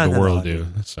parts of the world do.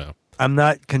 So I'm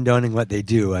not condoning what they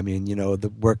do. I mean,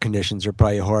 the work conditions are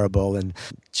probably horrible, and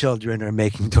children are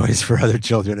making toys for other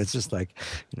children. It's just like,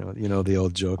 the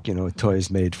old joke, toys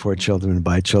made for children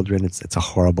by children. It's a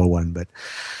horrible one, but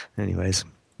anyways.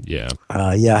 Yeah.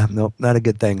 No, not a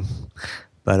good thing.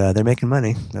 But they're making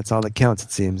money. That's all that counts,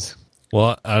 it seems.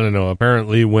 Well, I don't know.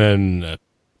 Apparently, when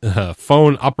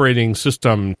phone operating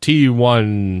system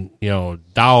T1,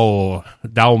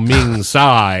 Dao Ming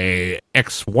Sai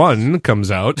X1 comes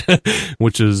out,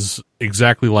 which is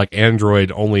exactly like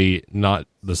Android, only not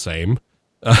the same.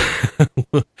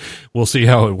 We'll see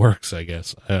how it works, I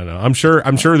guess. I don't know. I'm sure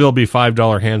there'll be $5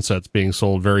 handsets being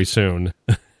sold very soon.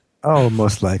 Oh,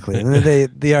 most likely. And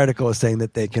the article is saying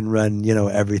that they can run,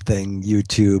 everything,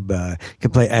 YouTube,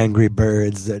 can play Angry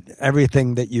Birds, that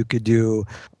everything that you could do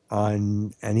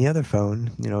on any other phone,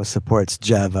 supports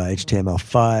Java,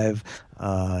 HTML5.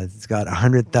 It's got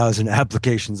 100,000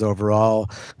 applications overall.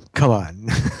 Come on.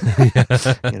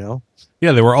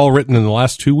 Yeah, they were all written in the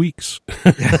last 2 weeks.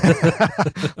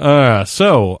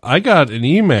 So I got an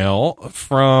email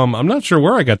from, I'm not sure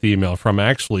where I got the email from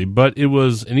actually, but it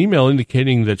was an email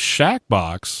indicating that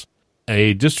Shackbox,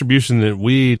 a distribution that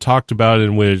we talked about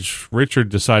in which Richard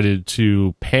decided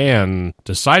to pan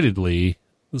decidedly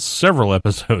several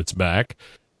episodes back,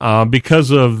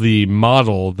 because of the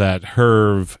model that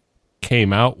Herv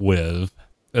came out with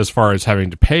as far as having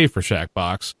to pay for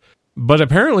Shackbox. But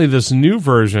apparently this new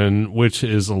version, which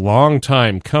is a long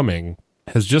time coming,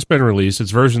 has just been released.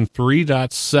 It's version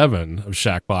 3.7 of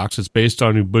Shackbox. It's based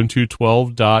on Ubuntu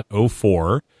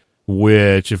 12.04,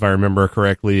 which, if I remember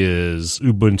correctly, is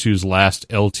Ubuntu's last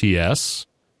LTS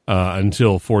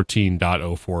until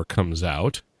 14.04 comes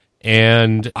out.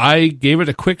 And I gave it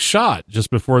a quick shot just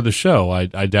before the show. I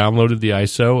downloaded the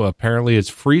ISO. Apparently, it's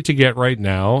free to get right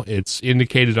now. It's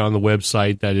indicated on the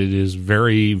website that it is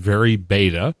very, very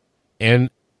beta.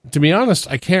 And to be honest,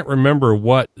 I can't remember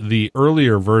what the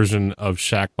earlier version of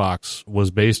Shackbox was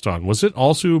based on. Was it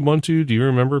also Ubuntu? Do you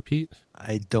remember, Pete?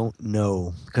 I don't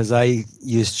know, because I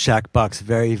used Shackbox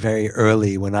very, very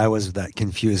early when I was that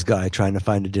confused guy trying to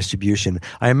find a distribution.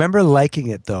 I remember liking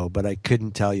it, though, but I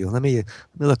couldn't tell you. Let me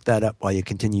look that up while you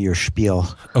continue your spiel.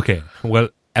 Okay, well,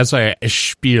 as I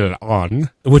spiel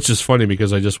on, which is funny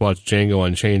because I just watched Django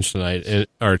Unchained tonight,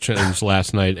 or Changed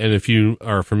last night, and if you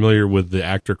are familiar with the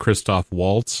actor Christoph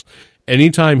Waltz,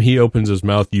 anytime he opens his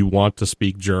mouth, you want to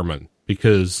speak German,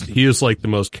 because he is like the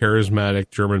most charismatic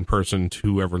German person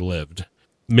to ever lived.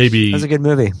 Maybe that's a good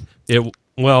movie.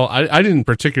 Well, I didn't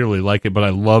particularly like it, but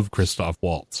I love Christoph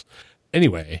Waltz.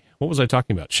 Anyway, what was I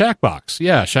talking about? Shackbox.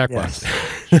 Yeah, Shackbox.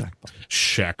 Yes.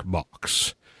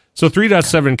 Shackbox. So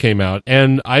 3.7 came out,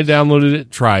 and I downloaded it,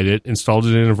 tried it, installed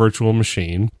it in a virtual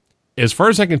machine. As far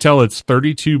as I can tell, it's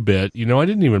 32-bit. You know, I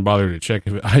didn't even bother to check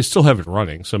if I still have it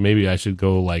running, so maybe I should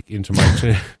go like into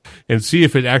my and see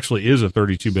if it actually is a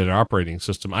 32-bit operating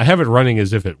system. I have it running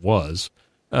as if it was.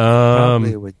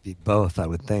 Probably it would be both, I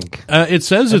would think. It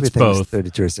says it's both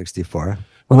 32 or 64.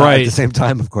 Well, right at the same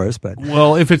time, of course, but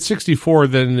well, if it's 64,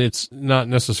 then it's not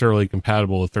necessarily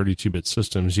compatible with 32-bit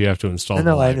systems. You have to install.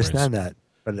 I understand that,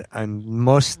 but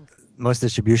most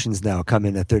distributions now come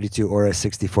in a 32 or a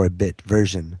 64-bit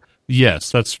version.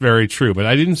 Yes, that's very true. But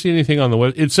I didn't see anything on the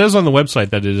web. It says on the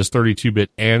website that it is 32-bit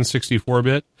and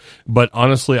 64-bit, but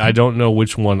honestly, I don't know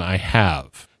which one I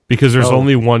have because there's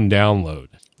only one download.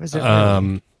 Is it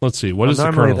really? Let's see. What does the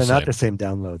kernel say? Normally, they're not the same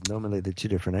download. Normally, they're two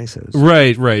different ISOs.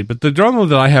 Right. But the download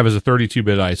that I have is a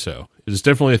 32-bit ISO. It's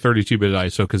definitely a 32-bit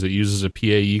ISO because it uses a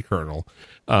PAE kernel.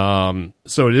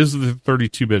 So it is the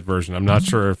 32-bit version. I'm not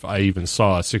sure if I even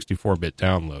saw a 64-bit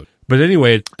download. But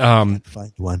anyway, find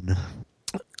one.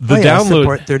 The download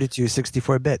support 32,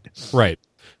 64-bit. Right.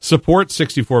 Support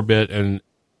 64-bit and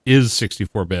is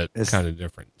 64-bit kind of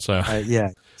different. So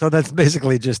yeah. So that's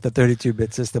basically just the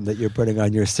 32-bit system that you're putting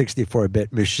on your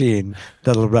 64-bit machine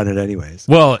that'll run it anyways.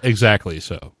 Well, exactly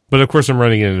so. But of course, I'm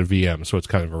running it in a VM, so it's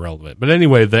kind of irrelevant. But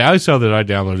anyway, the ISO that I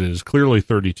downloaded is clearly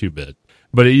 32-bit,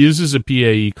 but it uses a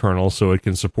PAE kernel, so it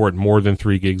can support more than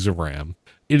 3 gigs of RAM.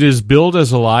 It is billed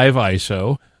as a live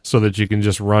ISO, so that you can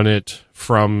just run it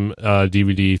from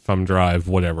DVD, thumb drive,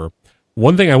 whatever.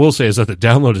 One thing I will say is that the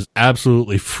download is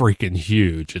absolutely freaking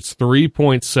huge. It's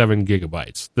 3.7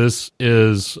 gigabytes. This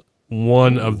is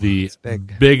one of the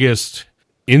biggest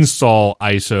install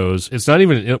ISOs. It's not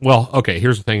even, well, okay,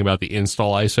 here's the thing about the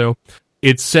install ISO.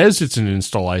 It says it's an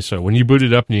install ISO. When you boot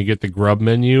it up and you get the grub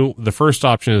menu, the first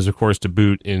option is, of course, to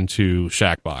boot into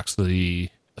Shackbox. The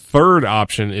third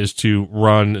option is to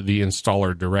run the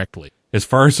installer directly. As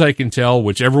far as I can tell,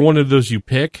 whichever one of those you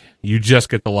pick, you just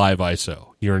get the live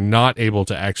ISO. You're not able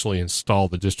to actually install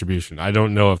the distribution. I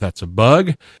don't know if that's a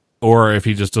bug or if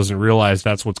he just doesn't realize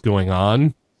that's what's going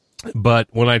on. But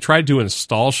when I tried to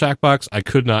install Shackbox, I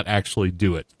could not actually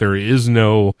do it. There is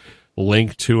no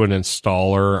link to an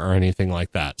installer or anything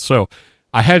like that. So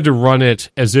I had to run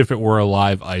it as if it were a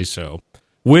live ISO,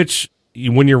 which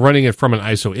when you're running it from an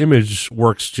ISO image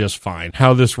works just fine.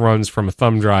 How this runs from a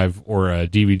thumb drive or a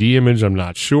DVD image, I'm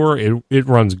not sure. It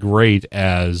runs great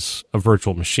as a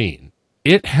virtual machine.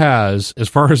 It has, as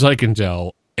far as I can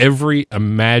tell, every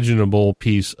imaginable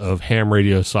piece of ham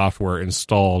radio software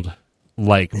installed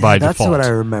by default. That's what I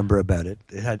remember about it.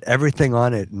 It had everything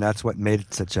on it, and that's what made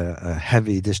it such a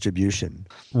heavy distribution.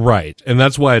 Right, and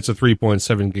that's why it's a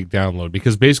 3.7 gig download,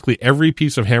 because basically every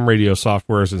piece of ham radio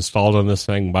software is installed on this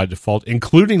thing by default,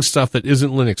 including stuff that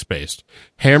isn't Linux-based.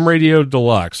 Ham Radio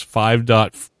Deluxe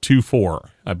 5.24,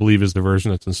 I believe is the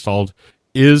version that's installed,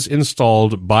 is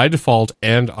installed by default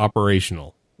and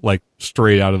operational, like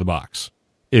straight out of the box,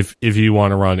 if you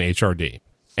want to run HRD.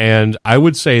 And I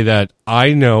would say that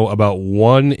I know about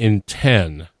 1 in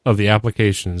 10 of the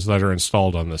applications that are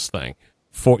installed on this thing.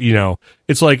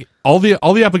 It's like all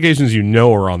the applications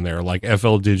are on there, like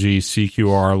FLDigi,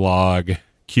 CQR log,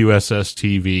 QSS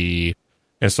TV,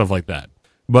 and stuff like that.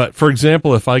 But for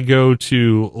example, if I go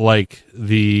to like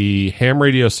the ham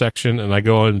radio section and I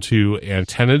go into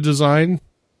antenna design,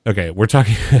 okay, we're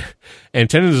talking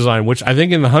antenna design, which I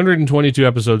think in the 122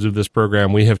 episodes of this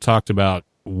program, we have talked about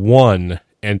one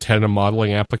antenna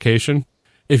modeling application.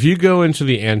 If you go into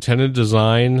the antenna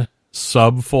design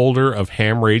subfolder of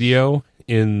ham radio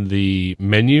in the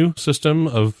menu system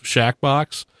of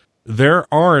Shackbox,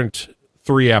 there aren't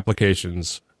 3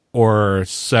 applications or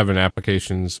 7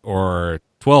 applications or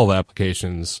 12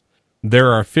 applications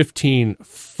there are 15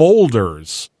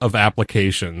 folders of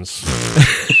applications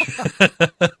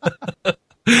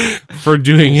for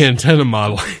doing antenna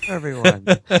modeling. Everyone.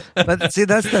 But see,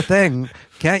 that's the thing.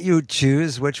 Can't you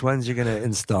choose which ones you're going to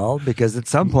install? Because at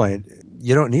some point,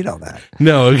 you don't need all that.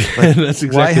 No, Like, that's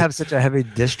exactly. why have such a heavy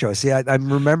distro? See,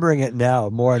 I'm remembering it now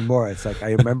more and more. It's like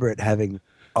I remember it having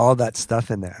all that stuff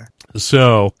in there.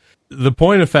 So the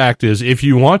point of fact is, if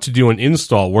you want to do an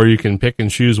install where you can pick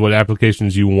and choose what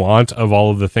applications you want of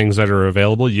all of the things that are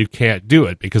available, you can't do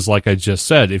it because, like I just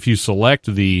said, if you select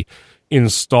the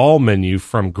install menu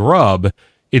from Grub,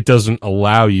 it doesn't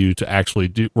allow you to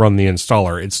actually run the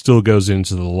installer. It still goes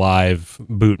into the live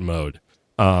boot mode.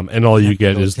 And all you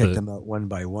get is take them out one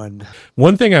by one.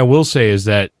 One thing I will say is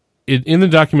that in the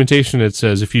documentation, it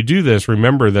says, if you do this,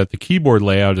 remember that the keyboard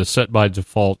layout is set by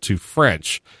default to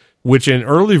French, which in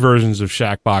early versions of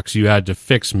Shackbox you had to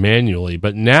fix manually.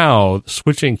 But now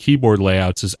switching keyboard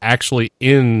layouts is actually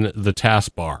in the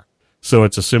taskbar. So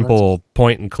it's a simple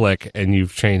point and click and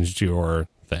you've changed your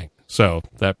thing. So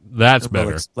that's better.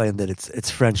 We'll explain that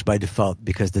it's French by default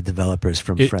because the developer is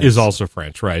from It France. is also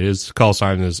French, right? His call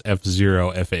sign is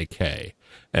F0FAK.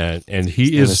 And he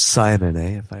His name is Simon,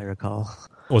 if I recall.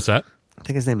 What's that? I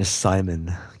think his name is Simon.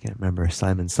 I can't remember.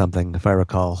 Simon something, if I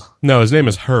recall. No, his name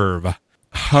is Herve.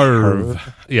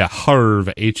 Herve. Yeah,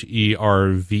 Herve.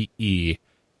 Herve.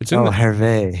 It's in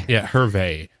Hervé. Yeah,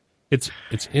 Hervé. It's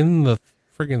in the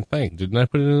friggin' thing. Didn't I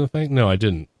put it in the thing? No, I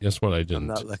didn't. Guess what? I didn't. I'm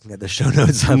not looking at the show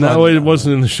notes. No, it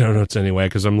wasn't in the show notes anyway,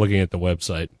 because I'm looking at the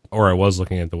website. Or I was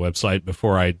looking at the website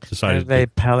before I decided. Hervé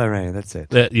Pellerin, that's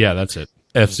it. Yeah, that's it.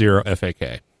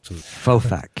 F0FAK. So,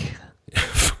 Fofac.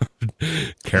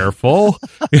 Careful.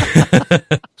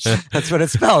 That's what it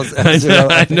spells.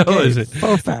 I know. Is it?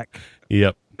 Fofac.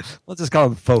 Yep. We'll just call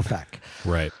him Fofac.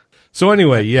 Right. So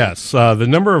anyway, yes, the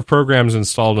number of programs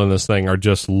installed on this thing are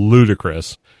just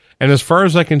ludicrous. And as far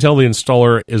as I can tell, the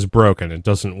installer is broken. It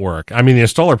doesn't work. I mean, the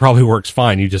installer probably works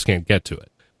fine. You just can't get to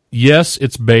it. Yes,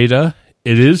 it's beta.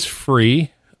 It is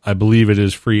free. I believe it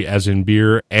is free as in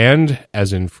beer and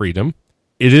as in freedom.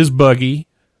 It is buggy,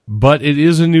 but it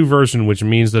is a new version, which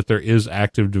means that there is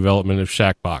active development of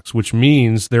Shackbox, which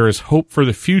means there is hope for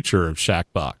the future of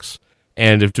Shackbox.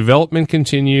 And if development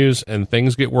continues and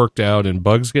things get worked out and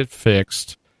bugs get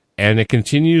fixed, and it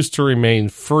continues to remain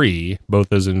free,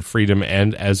 both as in freedom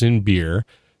and as in beer,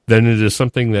 then it is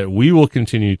something that we will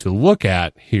continue to look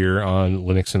at here on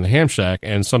Linux in the Ham Shack,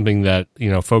 and something that,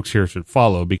 folks here should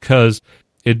follow, because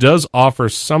it does offer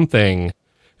something,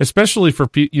 especially for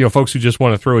folks who just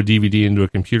want to throw a DVD into a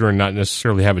computer and not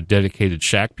necessarily have a dedicated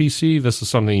Shack PC. This is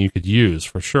something you could use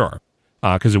for sure,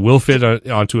 because it will fit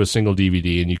onto a single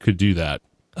DVD, and you could do that.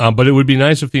 But it would be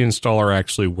nice if the installer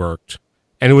actually worked.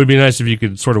 And it would be nice if you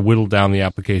could sort of whittle down the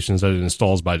applications that it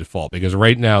installs by default, because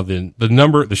right now the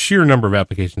sheer number of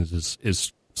applications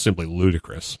is simply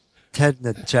ludicrous. Ted in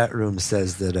the chat room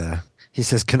says that he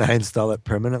says, "Can I install it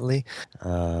permanently?"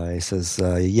 He says,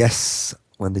 "Yes,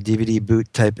 when the DVD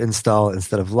boot, type install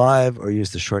instead of live, or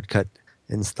use the shortcut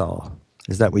install."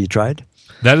 Is that what you tried?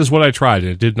 That is what I tried,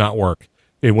 and it did not work.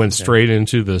 It went straight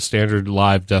into the standard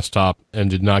live desktop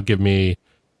and did not give me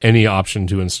any option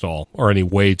to install or any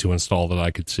way to install that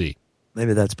I could see.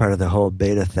 Maybe that's part of the whole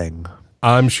beta thing.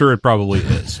 I'm sure it probably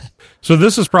is. So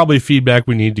this is probably feedback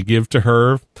we need to give to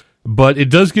her, but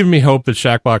it does give me hope that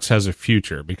Shackbox has a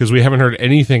future, because we haven't heard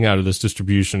anything out of this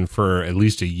distribution for at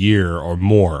least a year or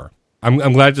more.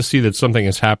 I'm glad to see that something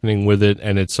is happening with it,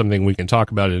 and it's something we can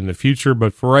talk about it in the future.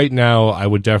 But for right now, I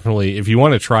would definitely, if you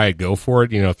want to try it, go for it.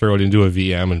 Throw it into a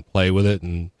VM and play with it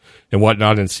and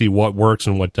whatnot, and see what works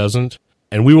and what doesn't.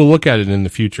 And we will look at it in the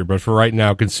future. But for right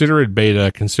now, consider it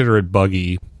beta, consider it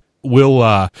buggy.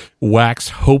 We'll wax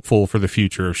hopeful for the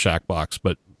future of Shackbox,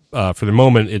 but for the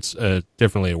moment, it's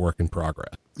definitely a work in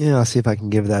progress. Yeah, I'll see if I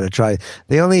can give that a try.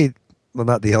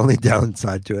 Not the only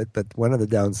downside to it, but one of the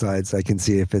downsides I can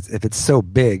see, if it's so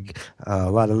big, a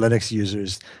lot of Linux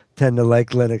users tend to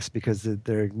like Linux because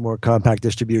they're more compact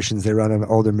distributions. They run on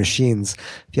older machines.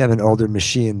 If you have an older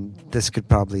machine, this could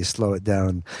probably slow it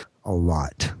down a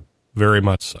lot. Very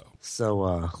much so.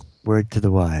 So, word to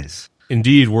the wise.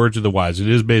 Indeed, word to the wise. It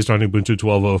is based on Ubuntu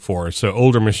 12.04, so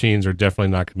older machines are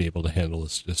definitely not going to be able to handle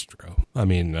this distro. I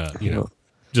mean,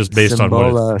 just based Symbola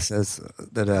on what says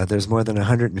that there's more than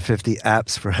 150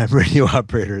 apps for ham radio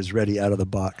operators ready out of the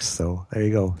box. So there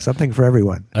you go. Something for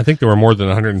everyone. I think there were more than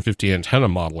 150 antenna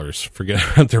modelers. Forget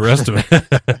about the rest of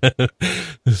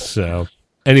it. So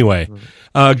anyway,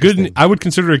 good. I would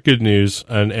consider it good news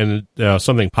and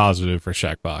something positive for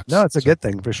Shackbox. No, it's a good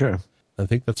thing for sure. I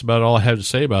think that's about all I have to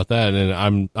say about that.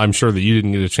 And I'm sure that you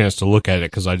didn't get a chance to look at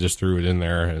it because I just threw it in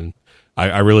there, and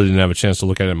I really didn't have a chance to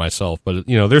look at it myself, but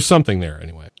there's something there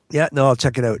anyway. Yeah, no, I'll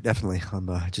check it out, definitely. I'm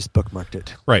just bookmarked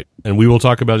it. Right. And we will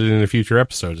talk about it in a future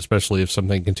episode, especially if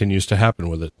something continues to happen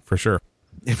with it, for sure.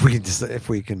 If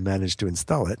we can manage to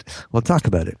install it, we'll talk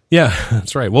about it. Yeah,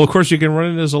 that's right. Well, of course, you can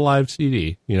run it as a live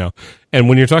CD, And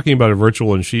when you're talking about a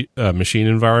virtual machine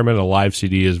environment, a live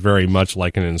CD is very much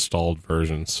like an installed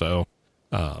version. So,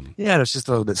 yeah, it's just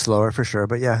a little bit slower for sure.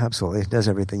 But yeah, absolutely. It does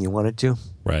everything you want it to.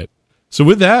 Right. So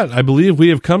with that, I believe we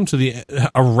have come to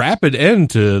a rapid end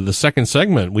to the second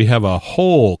segment. We have a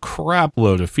whole crap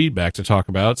load of feedback to talk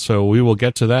about, so we will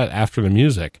get to that after the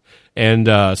music. And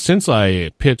since I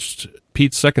pitched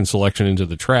Pete's second selection into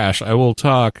the trash, I will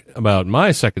talk about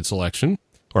my second selection.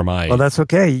 Well, that's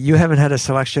okay. You haven't had a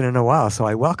selection in a while, so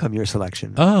I welcome your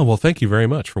selection. Oh, well, thank you very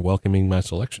much for welcoming my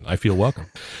selection. I feel welcome.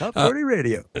 Top 40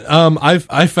 Radio.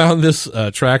 I found this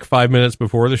track 5 minutes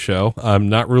before the show. I'm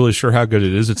not really sure how good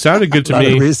it is. It sounded good to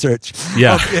me. Research.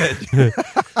 Yeah. Oh, good.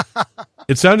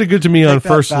 It sounded good to me on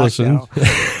first listen.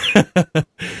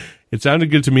 It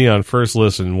sounded good to me on first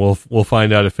listen. We'll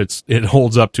find out if it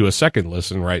holds up to a second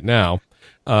listen right now.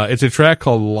 It's a track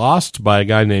called Lost by a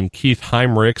guy named Keith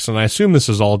Heinrichs, and I assume this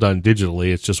is all done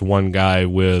digitally. It's just one guy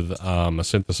with a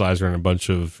synthesizer and a bunch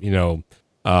of,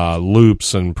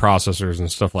 loops and processors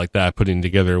and stuff like that, putting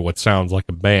together what sounds like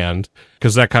a band,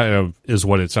 because that kind of is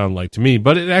what it sounded like to me.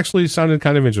 But it actually sounded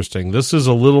kind of interesting. This is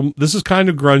kind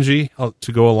of grungy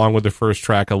to go along with the first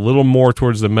track, a little more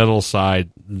towards the metal side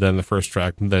than the first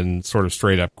track, than sort of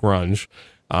straight up grunge.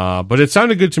 But it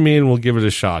sounded good to me, and we'll give it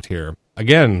a shot here.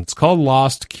 Again, it's called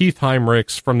Lost, Keith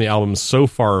Heinrichs, from the album So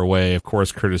Far Away, of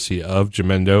course, courtesy of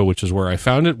Jamendo, which is where I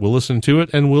found it. We'll listen to it,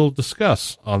 and we'll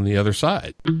discuss on the other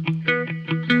side.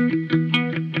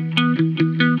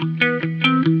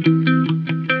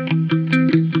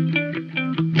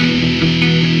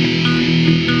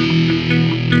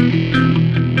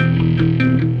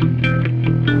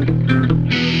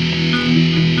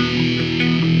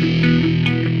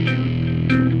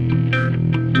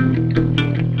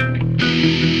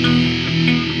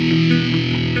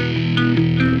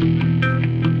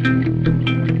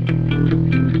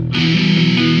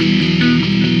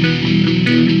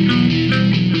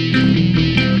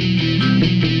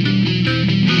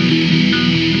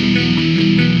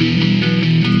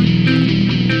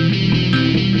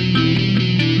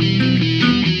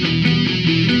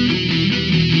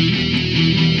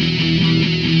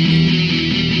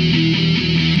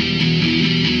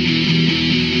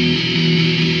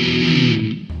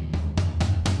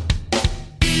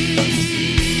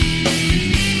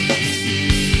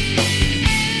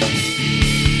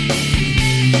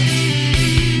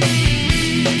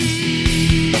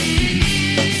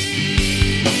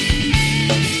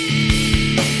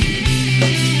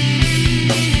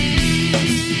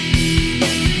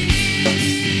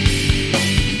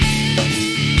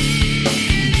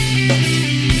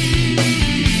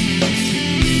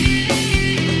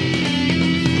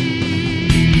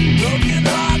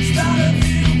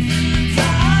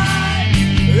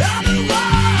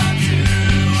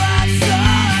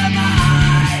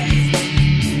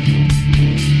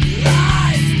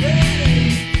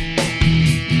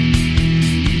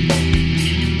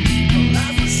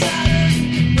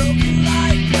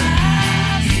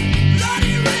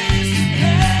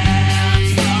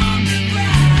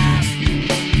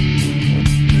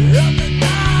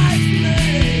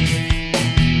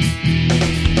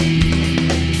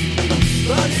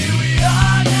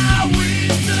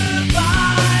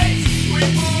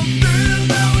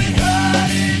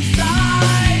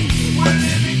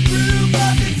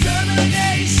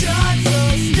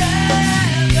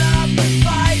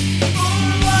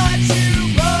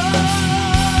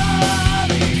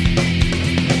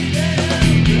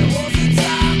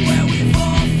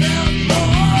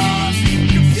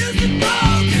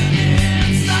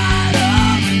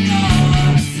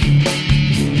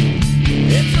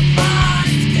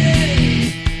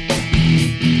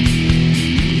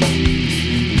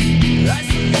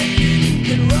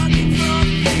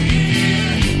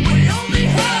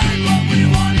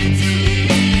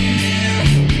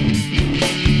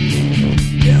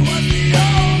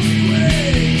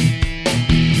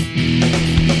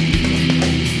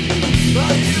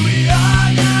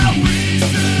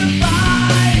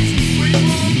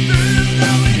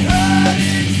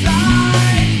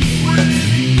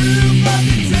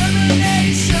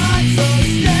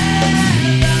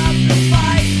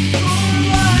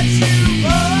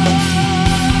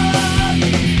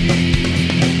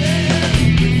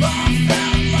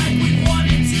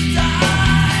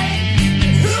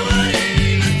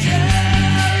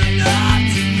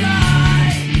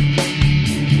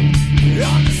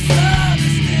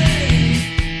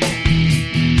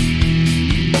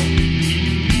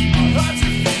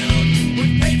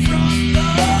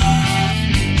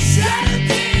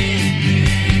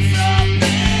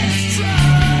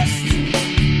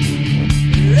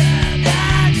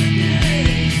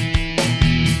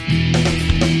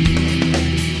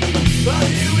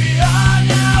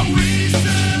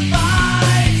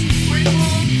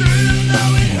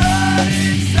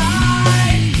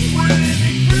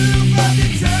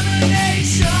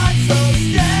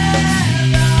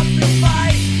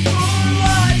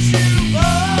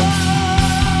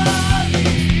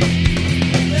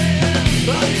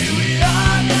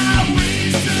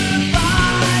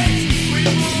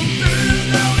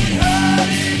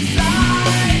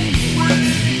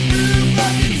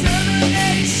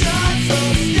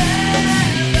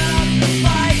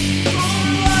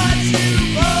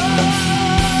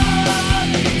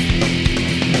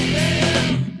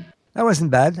 wasn't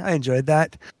bad. I enjoyed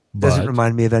that. Doesn't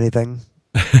remind me of anything,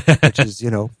 which is,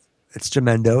 it's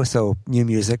Jamendo, so new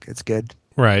music. It's good.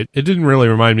 Right. It didn't really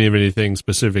remind me of anything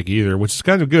specific either, which is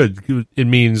kind of good. It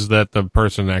means that the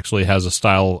person actually has a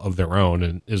style of their own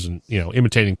and isn't,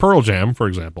 imitating Pearl Jam, for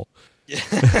example.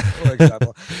 For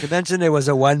example, you mentioned it was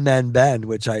a one-man band,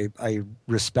 which I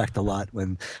respect a lot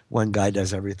when one guy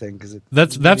does everything. Because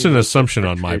that's an assumption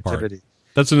on my part.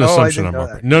 That's an assumption on my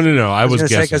part. No. I was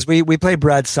guessing. Because we play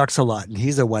Brad Sucks a lot, and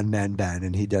he's a one-man band,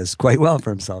 and he does quite well for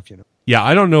himself, Yeah,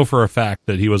 I don't know for a fact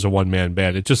that he was a one-man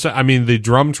band. It just, the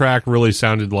drum track really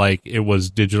sounded like it was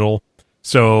digital,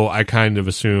 so I kind of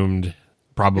assumed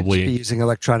probably using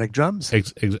electronic drums.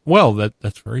 Well,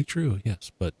 that's very true,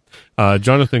 yes. But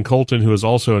Jonathan Colton, who is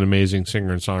also an amazing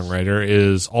singer and songwriter,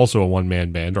 is also a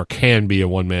one-man band, or can be a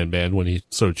one-man band when he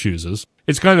so chooses.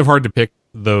 It's kind of hard to pick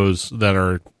those that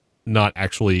are not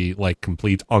actually like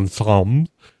complete ensemble.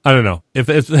 I don't know if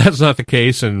that's not the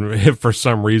case, and if for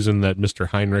some reason that Mr.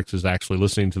 Heinrichs is actually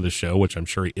listening to the show, which I'm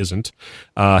sure he isn't,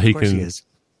 he is.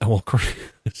 Well, of course,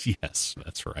 yes,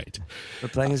 that's right. We're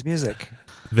playing his music.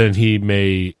 Then he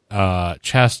may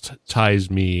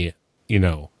chastise me,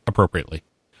 appropriately.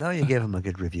 No, you gave him a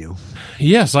good review.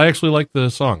 Yes, I actually like the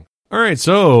song. All right,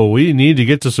 so we need to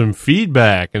get to some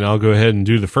feedback, and I'll go ahead and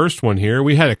do the first one here.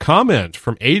 We had a comment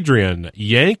from Adrian,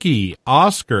 Yankee,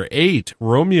 Oscar 8,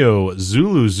 Romeo,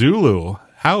 Zulu.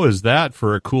 How is that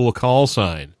for a cool call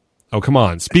sign? Oh, come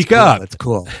on, speak up. That's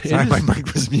cool. Sorry, my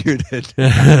mic was muted.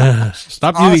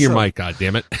 Stop muting your mic,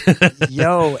 goddammit.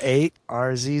 Yo, 8,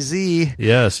 RZZ.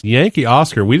 Yes, Yankee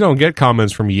Oscar. We don't get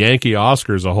comments from Yankee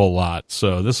Oscars a whole lot,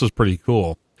 so this is pretty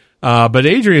cool. But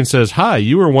Adrian says, hi,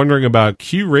 you were wondering about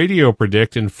Q Radio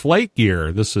Predict and flight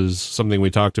gear. This is something we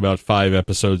talked about 5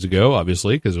 episodes ago,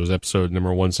 obviously, because it was episode number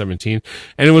 117.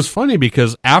 And it was funny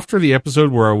because after the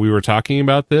episode where we were talking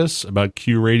about this, about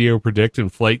Q Radio Predict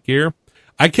and flight gear,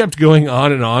 I kept going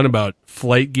on and on about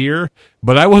flight gear,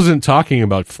 but I wasn't talking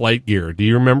about flight gear. Do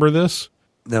you remember this?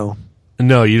 No.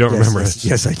 No, you don't remember it.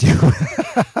 Yes, I do.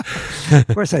 Of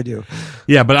course I do.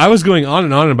 Yeah, but I was going on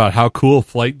and on about how cool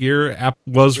Flight Gear app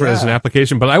was as an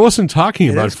application, but I wasn't talking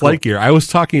about Flight Gear. I was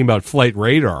talking about Flight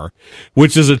Radar,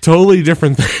 which is a totally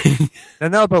different thing.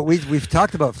 No, but we've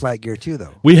talked about Flight Gear too,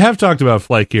 though. We have talked about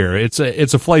Flight Gear. It's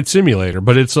a flight simulator,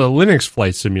 but it's a Linux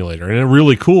flight simulator, and a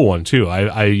really cool one too.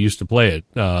 I used to play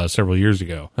it several years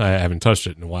ago. I haven't touched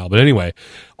it in a while, but anyway,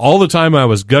 all the time I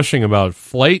was gushing about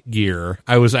Flight Gear,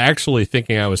 I was actually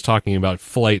thinking I was talking about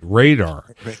Flight Radar.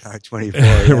 Radar 24,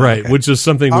 yeah, right, okay. which is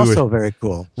something also very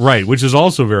cool. Right, which is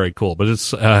also very cool, but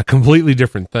it's a completely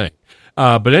different thing.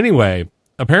 But anyway,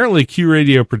 apparently Q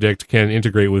Radio Predict can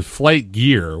integrate with Flight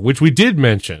Gear, which we did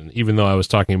mention, even though I was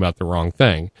talking about the wrong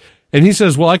thing. And he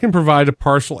says, well, I can provide a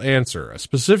partial answer. A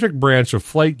specific branch of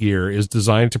Flight Gear is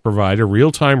designed to provide a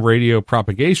real-time radio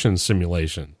propagation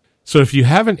simulation. So if you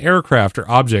have an aircraft or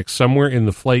object somewhere in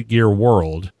the Flight Gear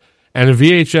world, and a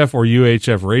VHF or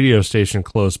UHF radio station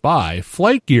close by,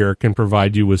 Flight Gear can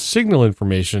provide you with signal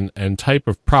information and type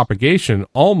of propagation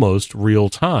almost real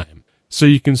time. So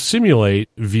you can simulate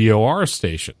VOR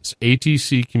stations,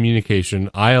 ATC communication,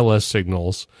 ILS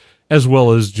signals, as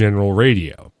well as general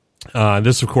radio.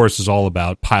 This, of course, is all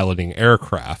about piloting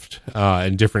aircraft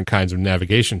and different kinds of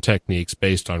navigation techniques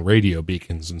based on radio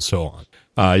beacons and so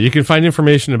on. You can find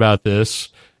information about this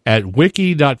at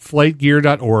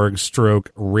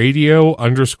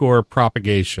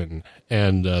wiki.flightgear.org/radio_propagation.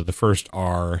 And the first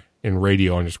R in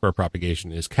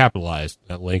radio_propagation is capitalized.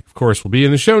 That link, of course, will be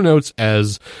in the show notes,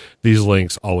 as these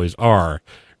links always are,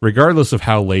 regardless of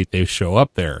how late they show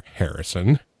up there,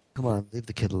 Harrison. Come on, leave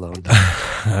the kid alone.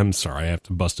 I'm sorry, I have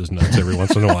to bust his nuts every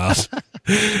once in a while.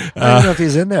 I don't know if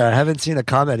he's in there. I haven't seen a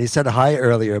comment. He said hi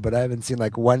earlier, but I haven't seen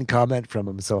like one comment from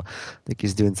him, so I think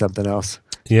he's doing something else.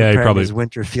 Yeah, he probably his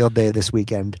winter field day this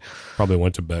weekend. Probably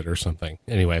went to bed or something.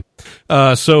 Anyway,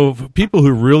 so people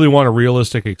who really want a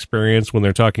realistic experience when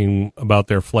they're talking about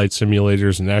their flight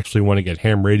simulators and actually want to get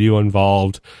ham radio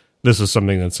involved, this is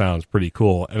something that sounds pretty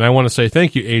cool. And I want to say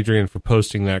thank you, Adrian, for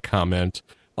posting that comment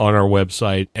on our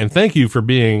website, and thank you for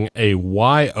being a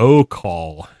YO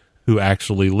call who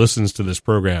actually listens to this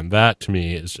program. That to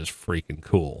me is just freaking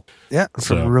cool. Yeah,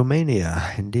 from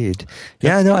Romania, indeed.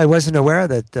 Yeah, no, I wasn't aware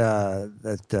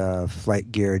that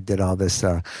Flight Gear did all this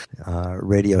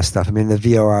radio stuff. I mean, the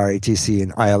VOR, ATC,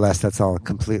 and ILS, that's all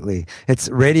completely, it's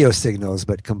radio signals,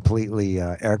 but completely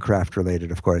aircraft related,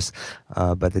 of course,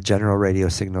 but the general radio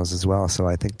signals as well. So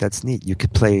I think that's neat. You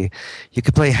could play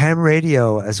ham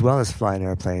radio as well as fly an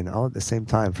airplane all at the same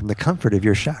time from the comfort of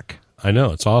your shack. I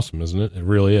know, it's awesome, isn't it? It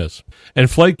really is. And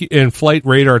Flight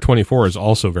Radar 24 is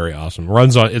also very awesome.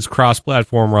 It's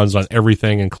cross-platform, runs on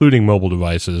everything, including mobile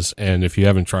devices. And if you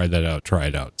haven't tried that out, try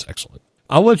it out. It's excellent.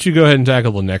 I'll let you go ahead and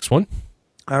tackle the next one.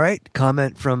 All right.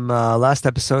 Comment from last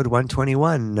episode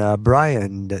 121.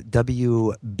 Brian,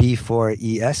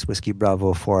 WB4ES, Whiskey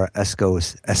Bravo 4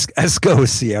 Esco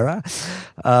Sierra,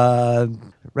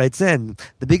 writes in,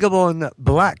 the BeagleBone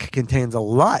Black contains a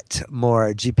lot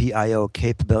more GPIO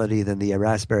capability than the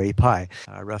Raspberry Pi,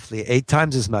 roughly 8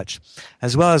 times as much,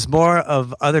 as well as more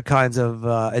of other kinds of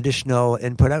additional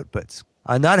input-outputs.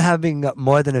 Not having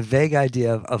more than a vague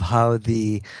idea of how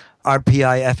the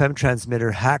RPI FM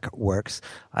transmitter hack works,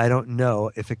 I don't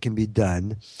know if it can be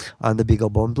done on the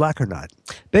BeagleBone Black or not.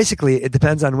 Basically, it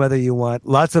depends on whether you want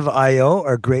lots of I/O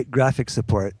or great graphic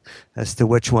support as to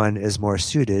which one is more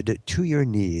suited to your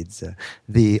needs.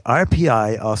 The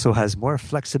RPI also has more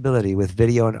flexibility with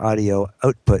video and audio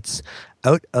outputs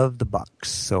out of the box.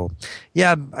 So,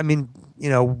 yeah, I mean,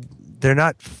 they're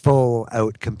not full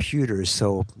out computers,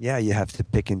 so yeah, you have to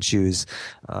pick and choose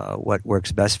what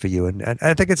works best for you. And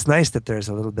I think it's nice that there's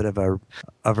a little bit of a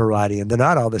variety, and they're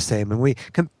not all the same. And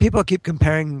people keep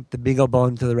comparing the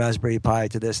BeagleBone to the Raspberry Pi,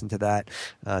 to this and to that,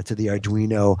 to the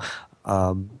Arduino.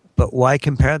 But why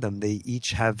compare them? They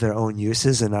each have their own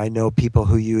uses, and I know people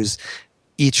who use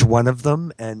each one of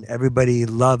them, and everybody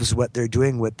loves what they're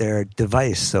doing with their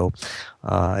device. So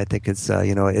I think it's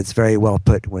it's very well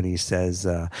put when he says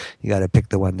you got to pick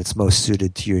the one that's most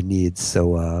suited to your needs.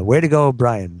 So way to go,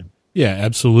 Brian. Yeah,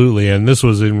 absolutely. And this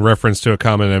was in reference to a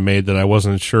comment I made that I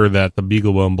wasn't sure that the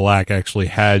BeagleBone Black actually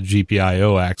had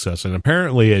GPIO access, and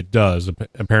apparently it does.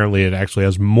 Apparently it actually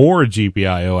has more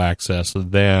GPIO access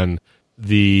than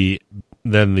the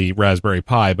Raspberry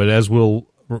Pi. But as we'll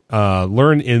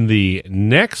learn in the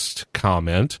next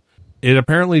comment, it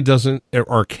apparently doesn't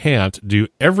or can't do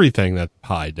everything that the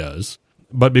Pi does.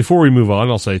 But before we move on,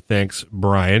 I'll say thanks,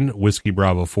 Brian, Whiskey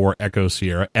Bravo 4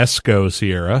 Esco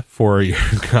Sierra, for your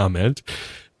comment.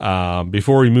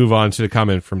 Before we move on to the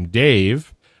comment from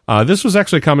Dave, this was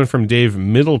actually a comment from Dave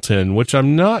Middleton, which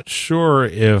I'm not sure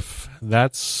if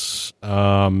that's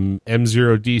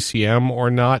M0DCM or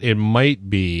not. It might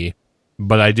be,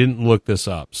 but I didn't look this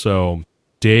up. So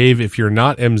Dave, if you're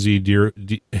not Esco,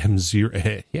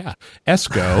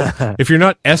 if you're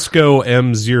not Esco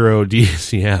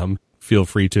M0DCM, feel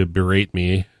free to berate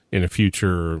me in a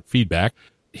future feedback.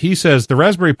 He says the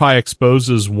Raspberry Pi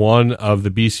exposes one of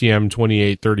the BCM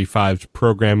 2835's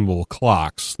programmable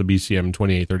clocks. The BCM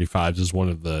 2835s is one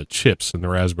of the chips in the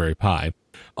Raspberry Pi.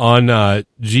 On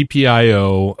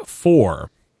GPIO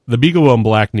 4, the BeagleBone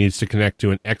Black needs to connect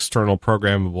to an external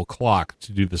programmable clock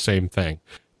to do the same thing.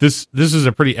 This is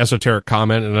a pretty esoteric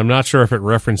comment, and I'm not sure if it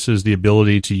references the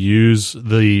ability to use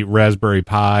the Raspberry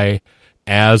Pi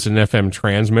as an FM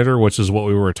transmitter, which is what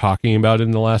we were talking about in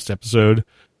the last episode,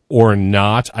 or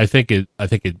not. I think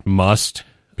it must,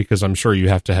 because I'm sure you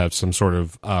have to have some sort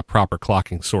of proper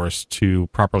clocking source to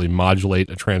properly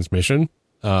modulate a transmission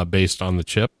based on the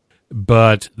chip.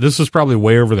 But this is probably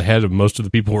way over the head of most of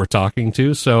the people we're talking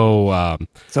to, so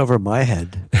it's over my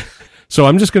head. So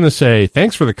I'm just going to say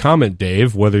thanks for the comment,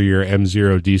 Dave, whether you're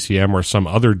M0DCM or some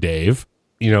other Dave.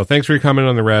 Thanks for your comment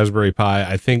on the Raspberry Pi.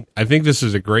 I think this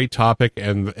is a great topic,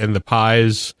 and the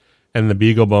Pis and the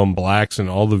BeagleBone Blacks and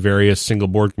all the various single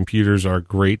board computers are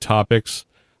great topics.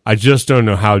 I just don't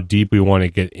know how deep we want to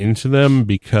get into them,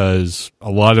 because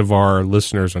a lot of our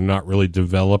listeners are not really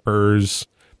developers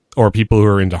or people who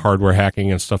are into hardware hacking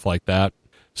and stuff like that.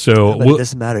 So but it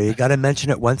doesn't matter. You got to mention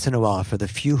it once in a while for the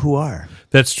few who are.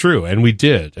 That's true, and we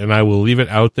did. And I will leave it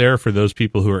out there for those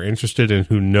people who are interested and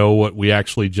who know what we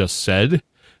actually just said.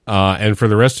 And for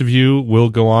the rest of you, we'll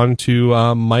go on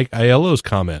to Mike Aiello's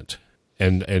comment,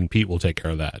 and Pete will take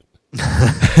care of that.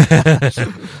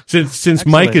 Since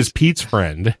Mike is Pete's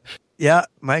friend. Yeah,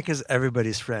 Mike is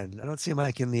everybody's friend. I don't see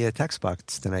Mike in the text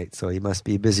box tonight, so he must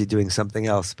be busy doing something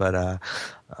else. But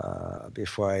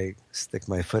before I stick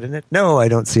my foot in it, no, I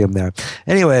don't see him there.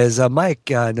 Anyways, Mike,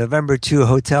 November 2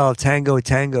 Hotel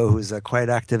Tango, who's quite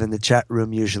active in the chat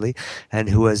room usually, and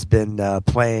who has been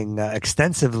playing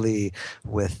extensively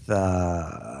with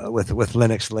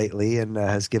Linux lately, and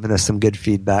has given us some good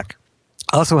feedback.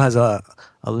 Also has a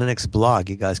a Linux blog.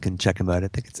 You guys can check him out. I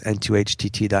think it's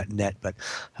n2htt.net, but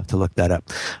I have to look that up.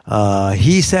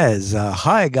 He says,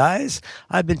 hi guys,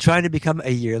 I've been trying to become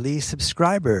a yearly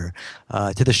subscriber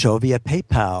to the show via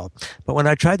PayPal, but when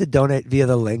I tried to donate via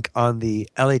the link on the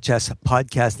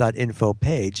lhspodcast.info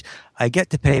page, I get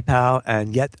to PayPal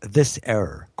and get this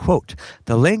error. Quote,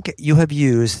 the link you have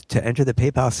used to enter the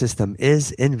PayPal system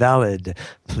is invalid.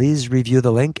 Please review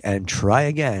the link and try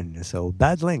again. So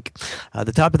bad link.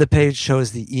 The top of the page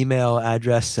shows the email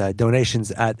address,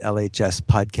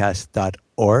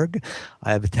 donations@lhspodcast.org.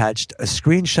 I have attached a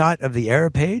screenshot of the error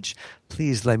page.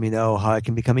 Please let me know how I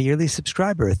can become a yearly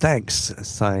subscriber. Thanks.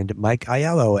 Signed, Mike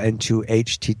Aiello,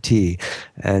 N2HTT.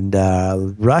 And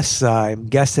Russ, I'm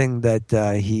guessing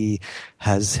that he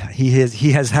has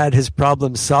had his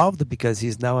problem solved because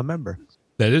he's now a member.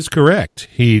 That is correct.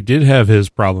 He did have his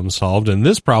problem solved, and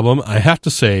this problem, I have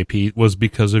to say, Pete, was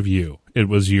because of you. It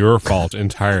was your fault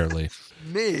entirely.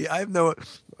 Me? I have no.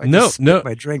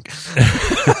 My drink.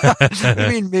 You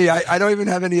mean me? I don't even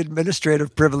have any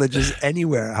administrative privileges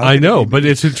anywhere. I know, but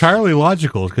it's entirely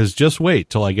logical because just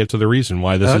wait till I get to the reason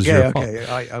why this is your fault.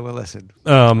 Okay, I will listen.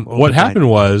 What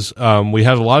happened was we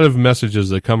had a lot of messages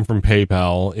that come from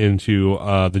PayPal into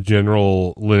the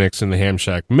general Linux in the Ham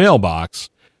Shack mailbox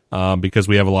because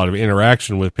we have a lot of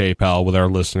interaction with PayPal with our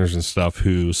listeners and stuff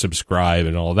who subscribe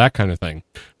and all that kind of thing.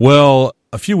 Well,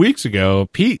 a few weeks ago,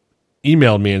 Pete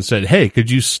emailed me and said, hey, could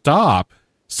you stop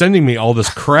sending me all this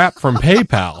crap from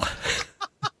PayPal?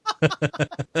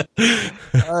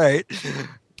 All right.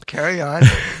 Carry on.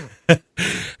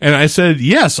 And I said,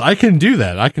 yes, I can do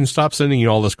that. I can stop sending you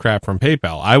all this crap from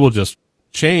PayPal. I will just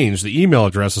change the email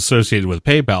address associated with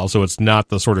PayPal so it's not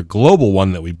the sort of global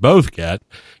one that we both get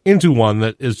into one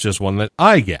that is just one that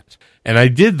I get. And I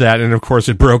did that, and of course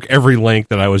it broke every link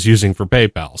that I was using for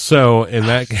PayPal. So in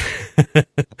that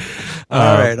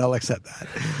all right, I'll accept that.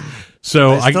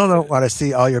 So I still don't want to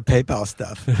see all your PayPal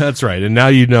stuff. That's right. And now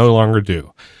you no longer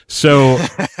do. So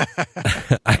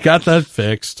I got that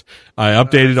fixed. I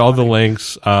updated all the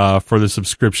links for the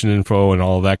subscription info and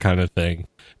all that kind of thing.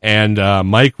 And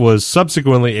Mike was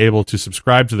subsequently able to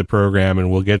subscribe to the program,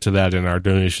 and we'll get to that in our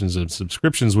donations and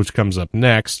subscriptions, which comes up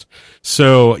next.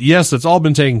 So, yes, that's all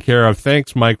been taken care of.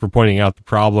 Thanks, Mike, for pointing out the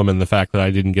problem and the fact that I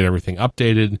didn't get everything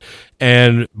updated.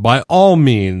 And by all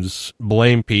means,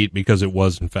 blame Pete because it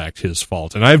was, in fact, his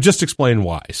fault. And I've just explained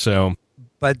why. So,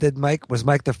 but was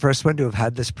Mike the first one to have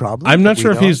had this problem? I'm not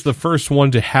sure if he's the first one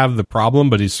to have the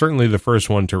problem, but he's certainly the first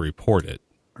one to report it.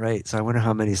 Right, so I wonder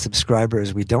how many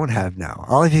subscribers we don't have now.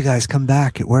 All of you guys come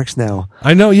back. It works now.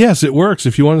 I know, yes, it works.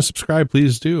 If you want to subscribe,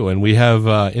 please do. And we have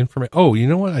information. Oh, you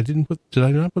know what? Did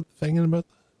I not put the thing in about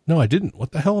that? No, I didn't.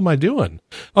 What the hell am I doing?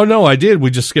 Oh, no, I did. We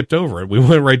just skipped over it. We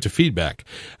went right to feedback.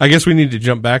 I guess we need to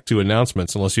jump back to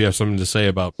announcements unless you have something to say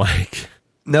about Mike.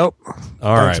 Nope.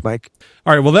 All Thanks, right, Mike.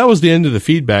 All right, well, that was the end of the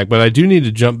feedback, but I do need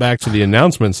to jump back to the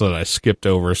announcements that I skipped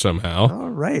over somehow. All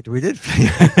right, we did.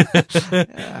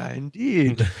 Yeah,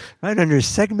 indeed. Right under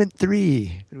segment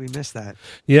 3. Did we miss that?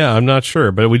 Yeah, I'm not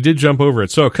sure, but we did jump over it.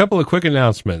 So a couple of quick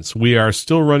announcements. We are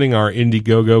still running our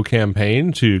Indiegogo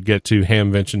campaign to get to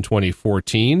Hamvention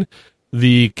 2014.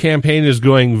 The campaign is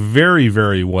going very,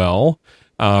 very well.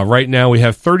 Right now we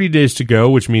have 30 days to go,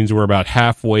 which means we're about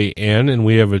halfway in, and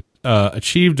we have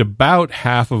achieved about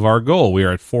half of our goal. We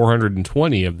are at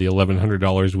 $420 of the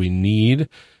 $1,100 we need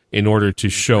in order to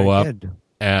show up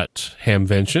at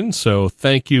Hamvention. So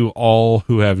thank you all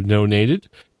who have donated.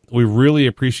 We really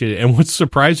appreciate it. And what's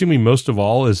surprising me most of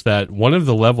all is that one of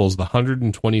the levels, the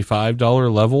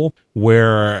 $125 level,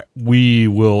 where we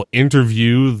will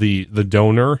interview the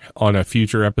donor on a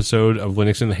future episode of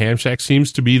Linux in the Ham Shack,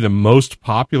 seems to be the most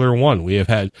popular one. We have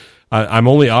had, I'm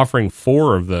only offering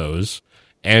 4 of those,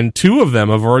 and 2 of them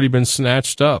have already been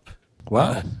snatched up.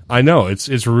 Wow. I know. It's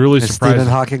really surprising.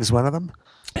 Stephen Hawking's one of them?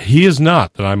 He is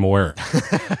not, that I'm aware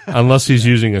of, unless he's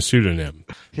using a pseudonym.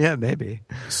 Yeah, maybe.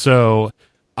 So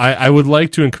I would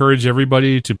like to encourage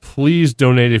everybody to please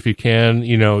donate if you can.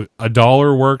 You know,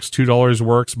 $1 works, $2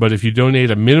 works, but if you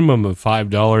donate a minimum of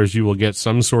 $5, you will get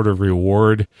some sort of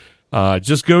reward.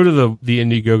 Just go to the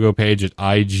Indiegogo page at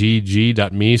igg.me/@,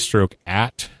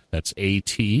 that's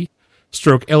AT,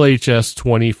 /LHS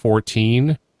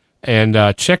 2014,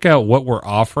 and check out what we're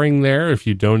offering there if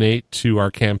you donate to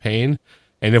our campaign.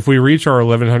 And if we reach our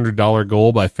 $1,100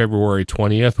 goal by February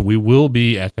 20th, we will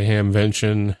be at the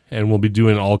Hamvention, and we'll be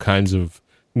doing all kinds of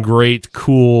great,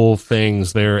 cool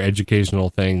things there, educational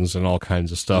things, and all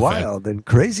kinds of stuff. Wild and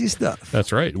crazy stuff.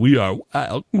 That's right. We are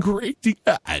wild and crazy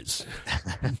guys.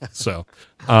 So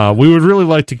we would really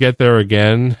like to get there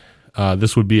again.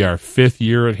 This would be our 5th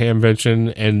year at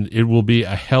Hamvention, and it will be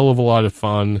a hell of a lot of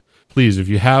fun please, if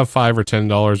you have $5 or $10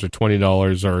 or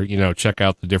 $20, or, check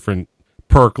out the different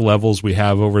perk levels we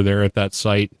have over there at that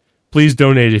site, please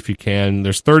donate if you can.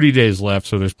 There's 30 days left,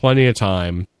 so there's plenty of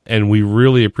time, and we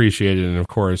really appreciate it. And of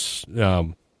course,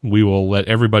 we will let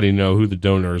everybody know who the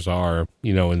donors are,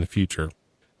 in the future.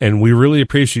 And we really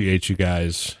appreciate you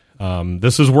guys.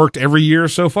 This has worked every year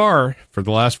so far for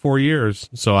the last 4 years,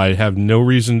 so I have no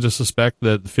reason to suspect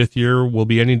that the 5th year will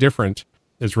be any different.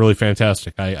 It's really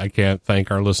fantastic. I can't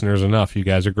thank our listeners enough. You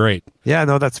guys are great. Yeah,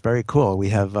 no, that's very cool. We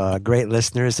have great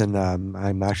listeners, and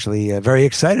I'm actually very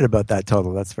excited about that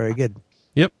total. That's very good.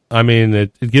 Yep. I mean,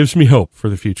 it gives me hope for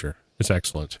the future. It's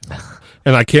excellent.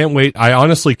 And I can't wait. I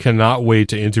honestly cannot wait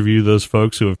to interview those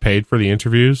folks who have paid for the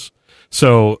interviews.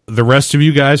 So the rest of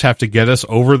you guys have to get us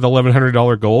over the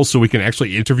 $1,100 goal so we can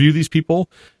actually interview these people,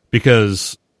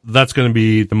 because that's going to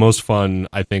be the most fun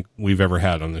I think we've ever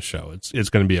had on this show. It's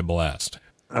going to be a blast.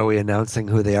 Are we announcing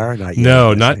who they are? Not yet.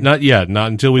 No, not yet.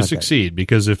 Not until we succeed.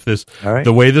 Because if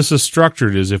the way this is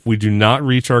structured is, if we do not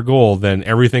reach our goal, then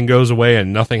everything goes away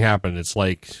and nothing happened. It's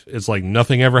like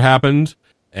nothing ever happened,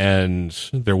 and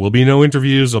there will be no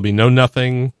interviews. There'll be no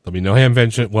nothing. There'll be no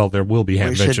Hamvention. Well, there will be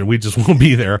Hamvention. We just won't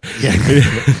be there. Yeah,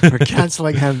 we're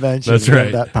canceling Hamvention. That's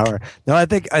right. That power. No, I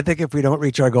think if we don't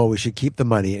reach our goal, we should keep the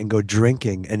money and go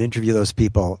drinking and interview those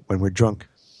people when we're drunk.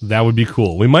 That would be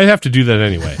cool. We might have to do that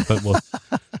anyway, but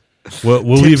we'll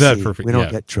leave that for. We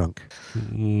don't get drunk.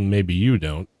 Maybe you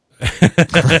don't.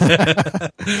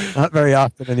 Not very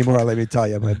often anymore, let me tell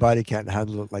you. My body can't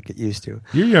handle it like it used to.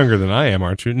 You're younger than I am,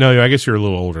 aren't you? No, I guess you're a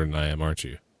little older than I am, aren't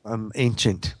you? I'm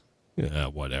ancient. Yeah,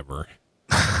 whatever.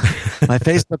 My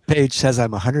Facebook page says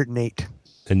I'm 108.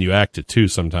 And you act it too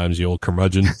sometimes, you old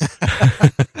curmudgeon.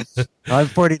 I'm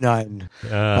 49,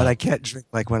 but I can't drink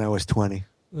like when I was 20.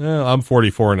 Well, I'm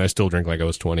 44 and I still drink like I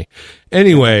was 20.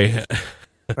 Anyway.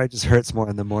 It just hurts more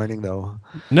in the morning, though.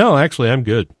 No, actually, I'm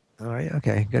good. All right,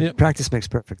 okay, good. Yep. Practice makes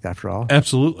perfect, after all.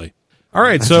 Absolutely. All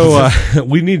right, so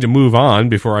we need to move on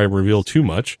before I reveal too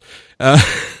much.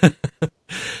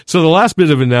 So the last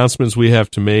bit of announcements we have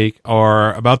to make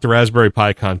are about the Raspberry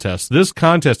Pi contest. This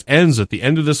contest ends at the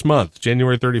end of this month,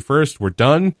 January 31st. We're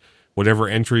done. Whatever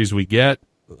entries we get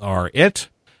are it.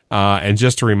 And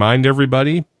just to remind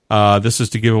everybody, this is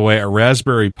to give away a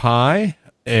Raspberry Pi,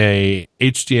 a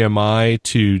HDMI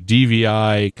to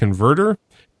DVI converter,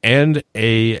 and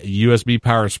a USB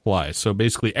power supply. So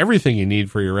basically everything you need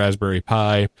for your Raspberry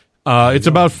Pi. It's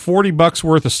about $40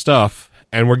 worth of stuff,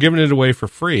 and we're giving it away for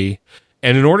free.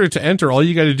 And in order to enter, all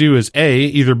you got to do is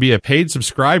either be a paid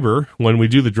subscriber when we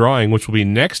do the drawing, which will be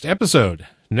next episode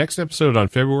on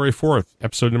February 4th,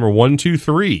 episode number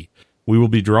 123. We will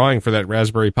be drawing for that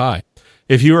Raspberry Pi.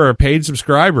 If you are a paid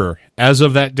subscriber as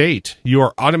of that date, you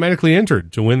are automatically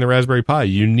entered to win the Raspberry Pi.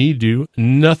 You need do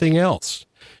nothing else.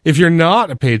 If you're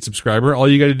not a paid subscriber, all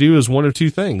you got to do is one of two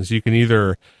things. You can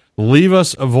either leave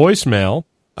us a voicemail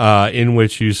in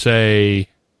which you say,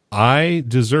 I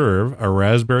deserve a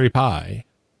Raspberry Pi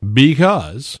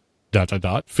because ...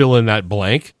 fill in that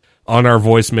blank on our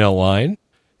voicemail line.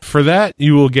 For that,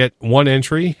 you will get one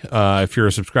entry. If you're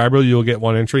a subscriber, you'll get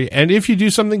one entry. And if you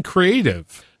do something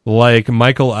creative, like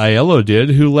Michael Aiello did,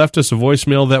 who left us a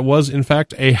voicemail that was, in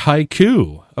fact, a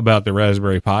haiku about the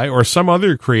Raspberry Pi, or some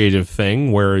other creative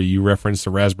thing where you reference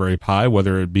the Raspberry Pi,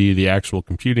 whether it be the actual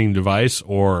computing device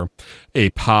or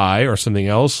a pie or something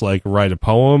else, like write a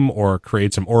poem or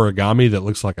create some origami that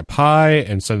looks like a pie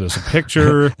and send us a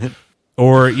picture.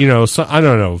 Or, I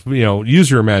don't know, use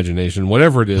your imagination,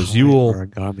 whatever it is, you will,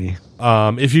 origami.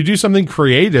 If you do something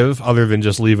creative other than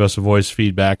just leave us a voice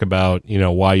feedback about,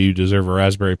 why you deserve a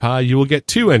Raspberry Pi, you will get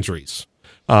 2 entries.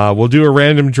 We'll do a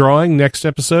random drawing next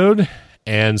episode,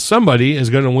 and somebody is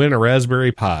going to win a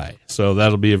Raspberry Pi. So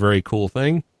that'll be a very cool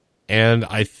thing. And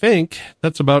I think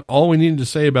that's about all we need to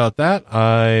say about that.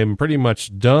 I'm pretty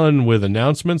much done with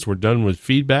announcements. We're done with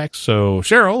feedback. So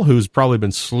Cheryl, who's probably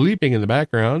been sleeping in the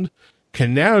background,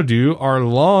 can now do our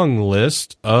long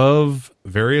list of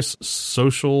various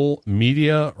social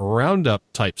media roundup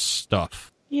type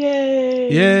stuff. Yay!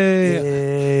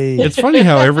 Yay! It's funny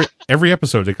how every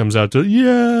episode it comes out to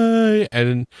yay.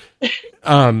 And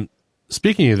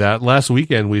speaking of that, last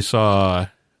weekend we saw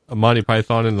Monty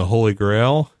Python and the Holy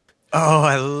Grail. Oh,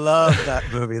 I love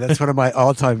that movie. That's one of my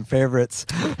all-time favorites.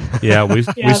 Yeah, we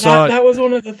saw that was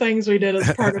one of the things we did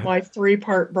as part of my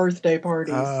 3-part birthday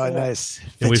party. Oh, nice.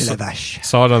 And we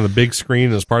saw it on the big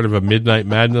screen as part of a Midnight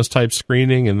Madness type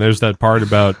screening, and there's that part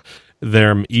about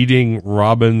them eating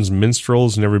Robin's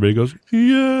minstrels, and everybody goes,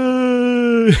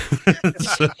 yay!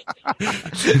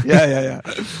 Yeah.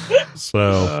 So,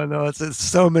 oh, no, it's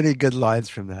so many good lines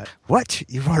from that. What?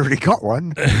 You've already got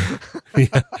one?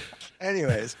 Yeah.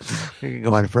 Anyways, we can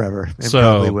go on forever. And So-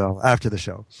 probably will after the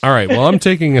show. All right. Well, I'm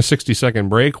taking a 60-second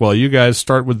break while you guys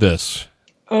start with this.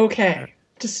 Okay.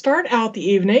 To start out the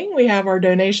evening, we have our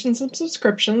donations and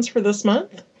subscriptions for this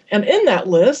month. And in that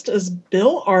list is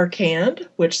Bill Arcand,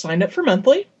 which signed up for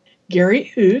monthly,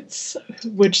 Gary Oots,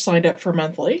 which signed up for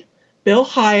monthly, Bill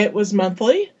Hyatt was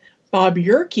monthly, Bob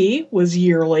Yerke was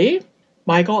yearly,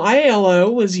 Michael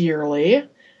Aiello was yearly,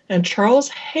 and Charles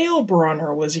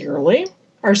Halebrunner was yearly.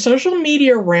 Our social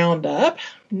media roundup,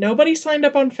 nobody signed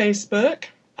up on Facebook.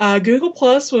 Google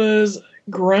Plus was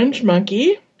Grunge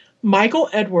Monkey, Michael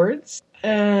Edwards,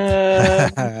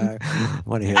 Want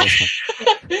to hear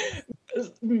this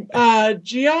one?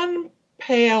 Gian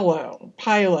Paolo.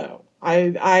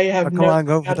 I have Come on,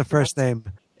 go for the first name.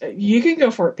 You can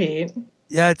go for it, Pete.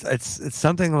 Yeah, it's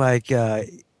something like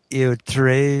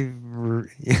Eutre.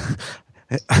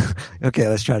 Okay,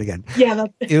 let's try it again. Yeah,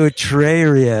 that's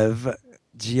Eutreriev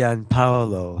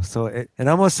Gianpaolo. So it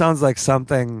almost sounds like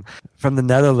something from the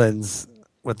Netherlands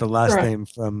with the last Right. name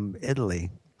from Italy.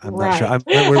 I'm Right. not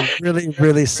sure. We're really,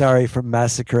 really sorry for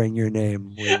massacring your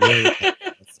name. We're really,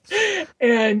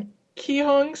 and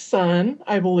Ki-Hong Sun,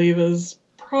 I believe, is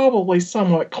probably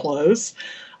somewhat close.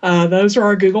 Those are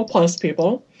our Google Plus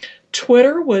people.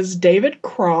 Twitter was David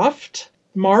Croft,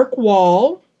 Mark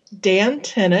Wall, Dan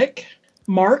Tinnick,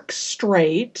 Mark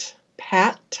Straight,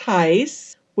 Pat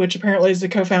Tice, which apparently is the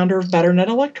co-founder of BetterNet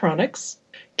Electronics,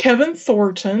 Kevin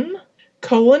Thornton,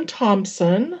 Colin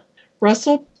Thompson,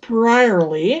 Russell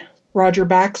Brierly, Roger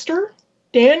Baxter,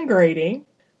 Dan Grady,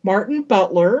 Martin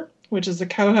Butler, which is the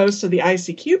co-host of the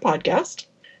ICQ podcast,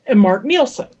 and Mark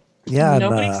Nielsen. yeah,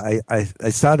 Nobody's- I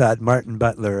saw that Martin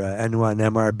Butler, N1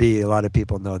 MRB. A lot of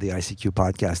people know the ICQ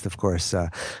podcast, of course, one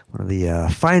of the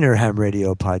finer ham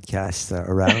radio podcasts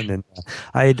around.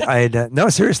 And no,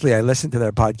 seriously, I listened to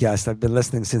their podcast. I've been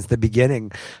listening since the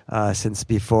beginning, since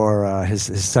before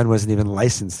his son wasn't even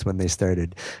licensed when they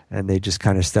started, and they just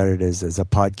kind of started as a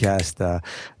podcast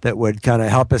that would kind of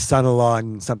help his son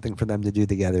along, something for them to do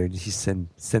together. And he's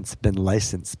since been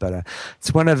licensed, but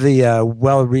it's one of the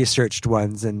well-researched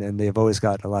ones, and they've always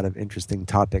got a lot of interesting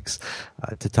topics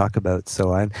to talk about.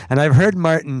 So, and I've heard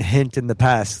Martin hint in the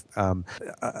past,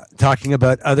 talking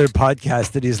about other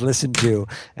podcasts that he's listened to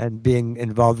and being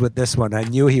involved with this one. I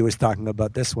knew he was talking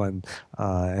about this one,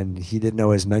 and he didn't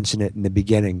always mention it in the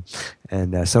beginning.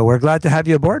 And so we're glad to have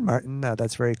you aboard, Martin.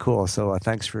 That's very cool. So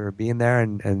thanks for being there,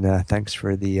 and thanks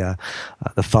for the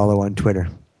follow on Twitter.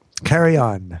 Carry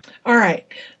on. All right.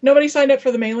 Nobody signed up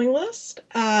for the mailing list.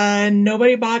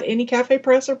 Nobody bought any Cafe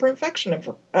Press or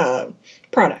Printfection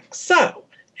products. So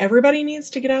everybody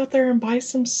needs to get out there and buy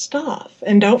some stuff.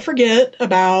 And don't forget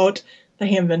about the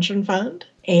Hamvention Fund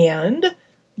and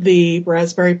the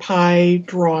Raspberry Pi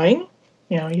drawing.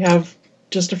 You know, you have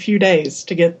just a few days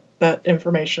to get that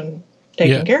information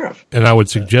taken care of. And I would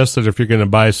suggest that if you're going to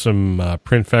buy some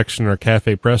Printfection or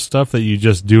Cafe Press stuff, that you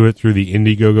just do it through the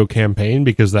Indiegogo campaign,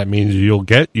 because that means you'll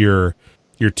get your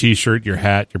T-shirt, your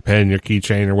hat, your pen, your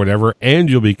keychain, or whatever, and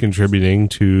you'll be contributing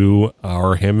to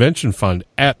our Hamvention Fund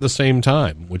at the same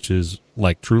time, which is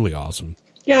like truly awesome.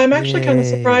 Yeah, I'm actually kind of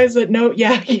Yay. surprised that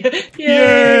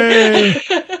Yay.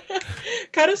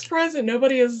 kind of surprised that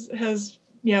nobody has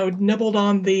nibbled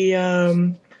on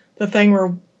the thing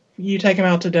where you take them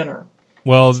out to dinner.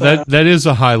 Well, So- that is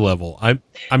a high level. I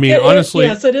mean, honestly,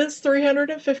 yes, it is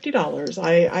 $350.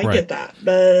 I Right. get that,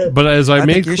 but but as I I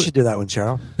make think you should do that one,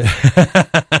 Cheryl.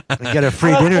 And get a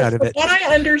free dinner out of it. From what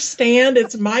I understand,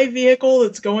 it's my vehicle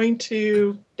that's going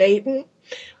to Dayton,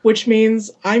 which means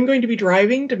I'm going to be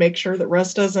driving to make sure that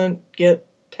Russ doesn't get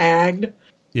tagged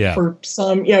yeah, for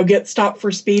some, get stopped for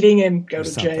speeding and go to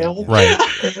Something, jail. right.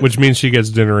 Which means she gets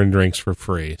dinner and drinks for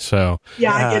free. So,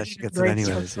 Yeah, Ah, I get she gets it drinks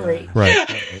for anyways, free. yeah.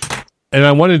 right. And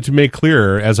I wanted to make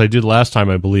clear, as I did last time,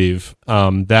 I believe,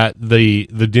 that the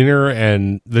dinner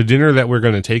that we're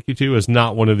going to take you to is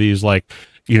not one of these, like,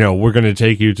 we're going to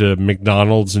take you to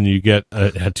McDonald's and you get a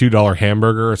 $2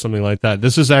 hamburger or something like that.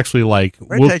 This is actually like,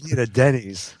 We're taking you to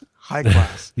Denny's. High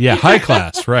class. yeah, high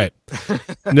class, right.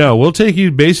 No, we'll take you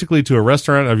basically to a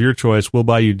restaurant of your choice. We'll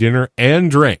buy you dinner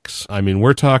and drinks. I mean,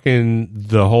 we're talking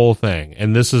the whole thing.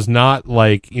 And this is not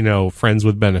like, friends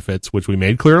with benefits, which we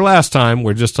made clear last time.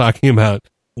 We're just talking about,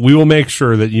 we will make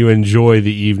sure that you enjoy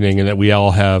the evening and that we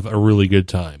all have a really good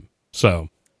time. So,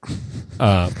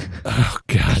 oh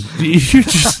God, you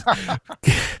just,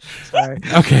 Sorry.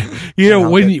 okay. I'll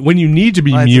when you need to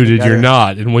be Mine's muted, better. you're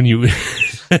not. And when you,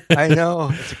 I know.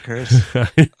 It's a curse. Oh,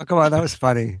 come on. That was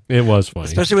funny. it was funny.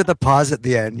 Especially with the pause at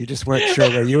the end. You just weren't sure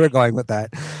where you were going with that.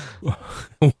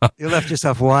 You left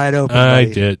yourself wide open. I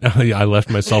buddy. did. I left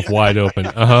myself wide open.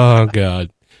 Oh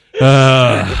God.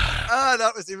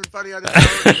 That was even funny on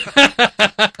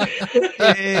that.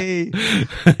 Yay.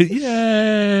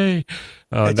 Yay.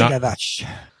 Oh, Thank you very much.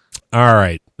 all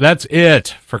right. That's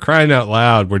it. For crying out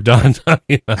loud, we're done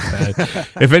talking about that.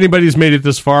 If anybody's made it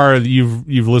this far,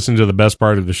 you've listened to the best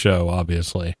part of the show,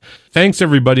 obviously. Thanks,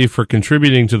 everybody, for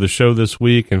contributing to the show this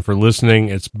week and for listening.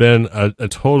 It's been a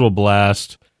total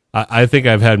blast. I think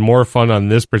I've had more fun on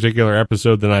this particular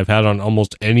episode than I've had on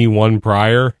almost any one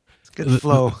prior. It's good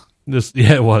flow.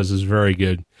 It was very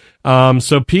good.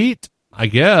 So Pete, I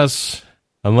guess,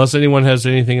 unless anyone has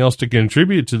anything else to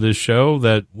contribute to this show,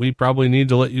 that we probably need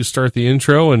to let you start the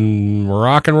intro and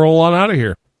rock and roll on out of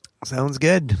here. Sounds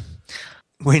good.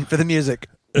 Waiting for the music.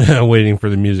 Waiting for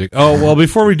the music. Oh, well,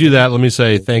 before we do that, let me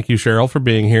say thank you, Cheryl, for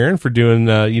being here and for doing,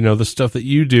 the stuff that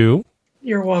you do.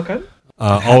 You're welcome.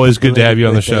 Always good to have you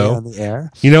on the show. On the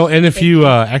air. And if you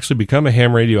actually become a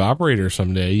ham radio operator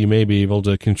someday, you may be able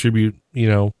to contribute,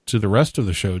 to the rest of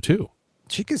the show too.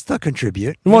 She can still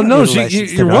contribute. Well, no,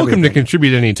 you're welcome to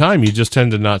contribute anytime. You just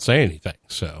tend to not say anything.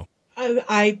 So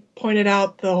I pointed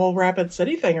out the whole Rapid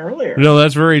City thing earlier. No,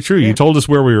 that's very true. Yeah. You told us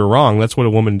where we were wrong. That's what a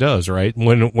woman does, right?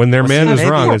 When their man is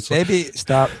wrong, it's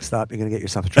stop. You're going to get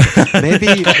yourself in trouble.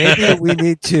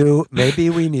 maybe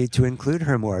we need to include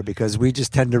her more, because we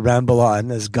just tend to ramble on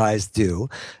as guys do,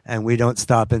 and we don't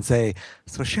stop and say,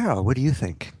 "So Cheryl, what do you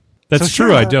think?" That's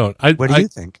true. I don't. What do you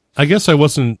think? I guess I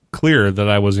wasn't clear that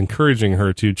I was encouraging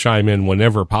her to chime in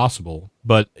whenever possible.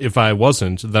 But if I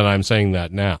wasn't, then I'm saying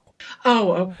that now.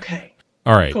 Oh, okay.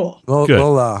 All right. Cool. Good.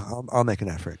 I'll make an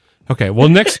effort. Okay. Well,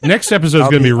 next episode is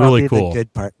going to be really cool. The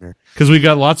good partner. Because we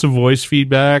got lots of voice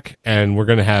feedback, and we're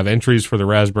going to have entries for the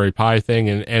Raspberry Pi thing,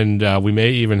 and we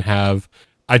may even have.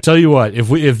 I tell you what,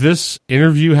 if this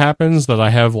interview happens that I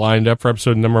have lined up for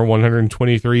episode number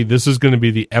 123, this is going to be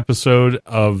the episode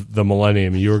of the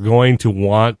millennium. You are going to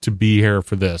want to be here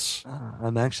for this. I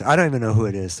don't even know who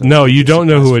it is. So no, you don't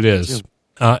know who it is.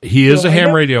 He is a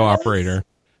ham radio operator,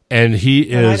 and he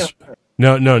is.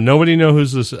 No, nobody knows who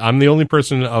this is. I'm the only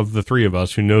person of the three of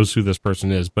us who knows who this person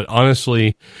is. But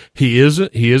honestly, he is a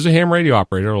ham radio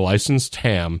operator, a licensed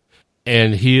ham,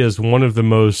 and he is one of the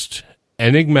most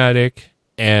enigmatic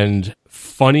and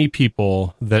funny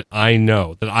people that I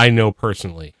know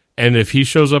personally. And if he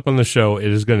shows up on the show, it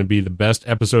is going to be the best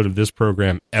episode of this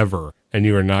program ever, and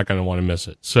you are not going to want to miss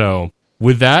it. So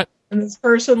with that. And this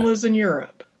person lives in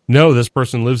Europe. No, this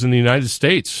person lives in the United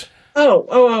States.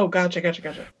 Oh, gotcha.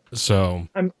 So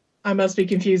I must be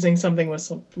confusing something with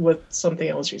something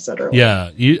else you said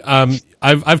earlier. Yeah,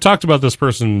 I've talked about this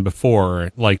person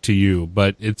before, like to you,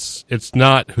 but it's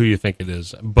not who you think it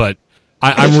is. But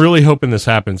I'm really hoping this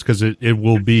happens, because it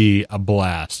will be a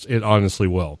blast. It honestly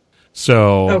will.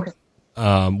 So, okay.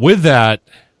 With that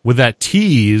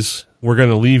tease, we're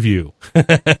going to leave you,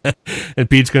 and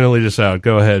Pete's going to lead us out.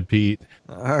 Go ahead, Pete.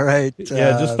 All right.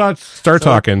 Just start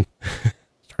talking.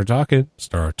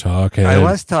 Start talking. I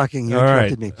was talking. You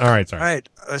interrupted me. All right. Sorry. All right.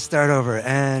 Let's start over.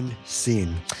 And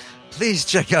scene. Please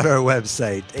check out our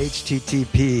website,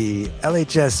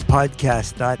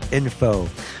 http://lhspodcast.info,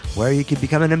 where you can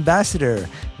become an ambassador.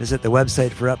 Visit the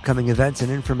website for upcoming events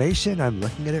and information. I'm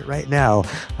looking at it right now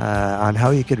on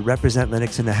how you could represent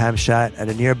Linux in a ham chat at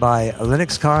a nearby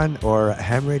LinuxCon or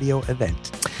ham radio event.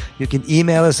 You can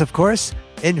email us, of course,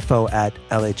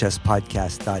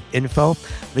 info@lhspodcast.info.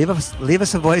 Leave us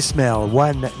a voicemail,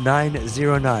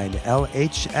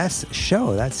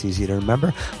 1909-LHS-SHOW. That's easy to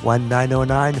remember,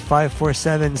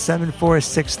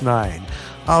 1909-547-7469.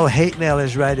 All hate mail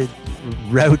is routed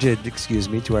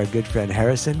to our good friend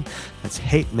Harrison. That's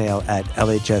hate mail at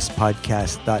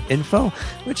lhspodcast.info,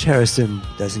 which Harrison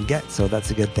doesn't get, so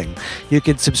that's a good thing. You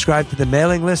can subscribe to the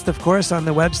mailing list, of course, on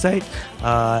the website.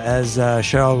 As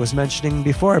Cheryl was mentioning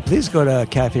before, please go to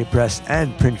Cafe Press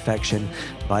and Printfection,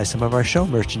 buy some of our show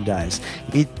merchandise.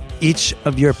 Each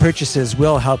of your purchases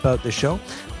will help out the show.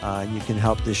 And you can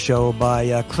help the show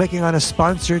by clicking on a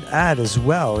sponsored ad as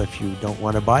well. If you don't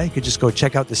want to buy, you could just go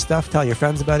check out the stuff, tell your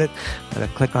friends about it,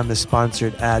 and click on the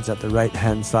sponsored ads at the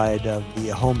right-hand side of the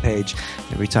homepage.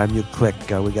 Every time you click,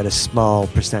 we get a small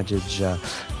percentage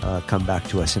come back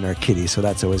to us in our kitty, so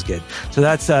that's always good. So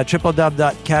that's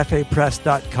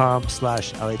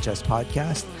www.cafepress.com/LHS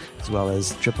podcast, as well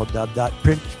as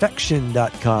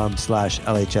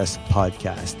www.printfection.com/LHS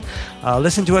podcast.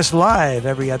 Listen to us live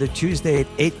every other Tuesday at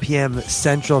 8 p.m.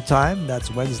 Central Time.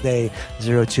 That's Wednesday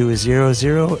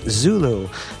 0200 Zulu.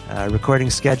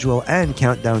 Recording schedule and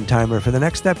countdown timer for the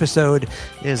next episode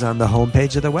is on the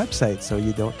homepage of the website, so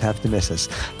you don't have to miss us.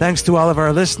 Thanks to all of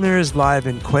our listeners, live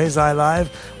and quasi-live.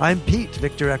 I'm Pete,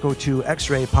 Victor Echo 2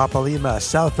 X-Ray Papa Lima,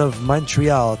 south of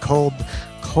Montreal, cold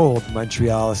cold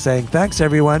Montreal, saying thanks,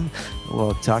 everyone.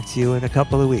 We'll talk to you in a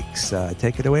couple of weeks.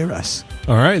 Take it away, Russ.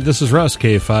 All right, this is Russ,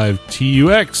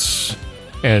 K5TUX.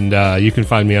 And you can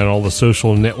find me on all the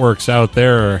social networks out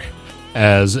there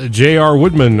as J.R.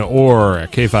 Woodman or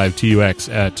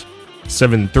K5TUX at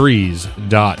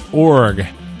 73s.org.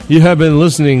 You have been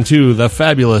listening to the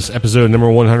fabulous episode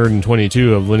number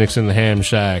 122 of Linux in the Ham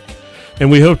Shack. And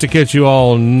we hope to catch you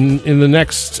all in the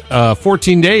next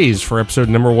 14 days for episode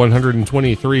number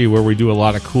 123, where we do a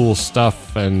lot of cool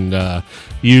stuff, and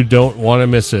you don't want to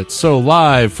miss it. So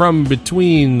live from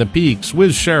Between the Peaks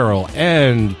with Cheryl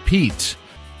and Pete,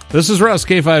 this is Russ,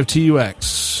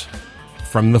 K5TUX,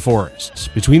 from the forests,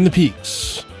 between the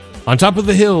peaks, on top of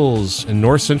the hills in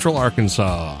north central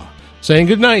Arkansas, saying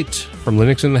good night from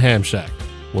Linux in the Ham Shack.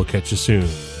 We'll catch you soon.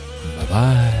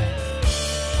 Bye-bye.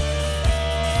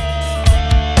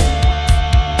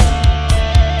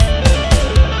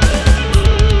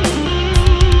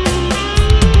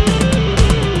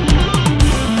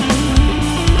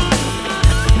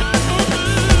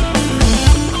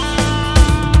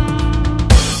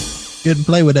 Get and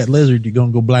play with that lizard, you're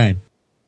gonna go blind.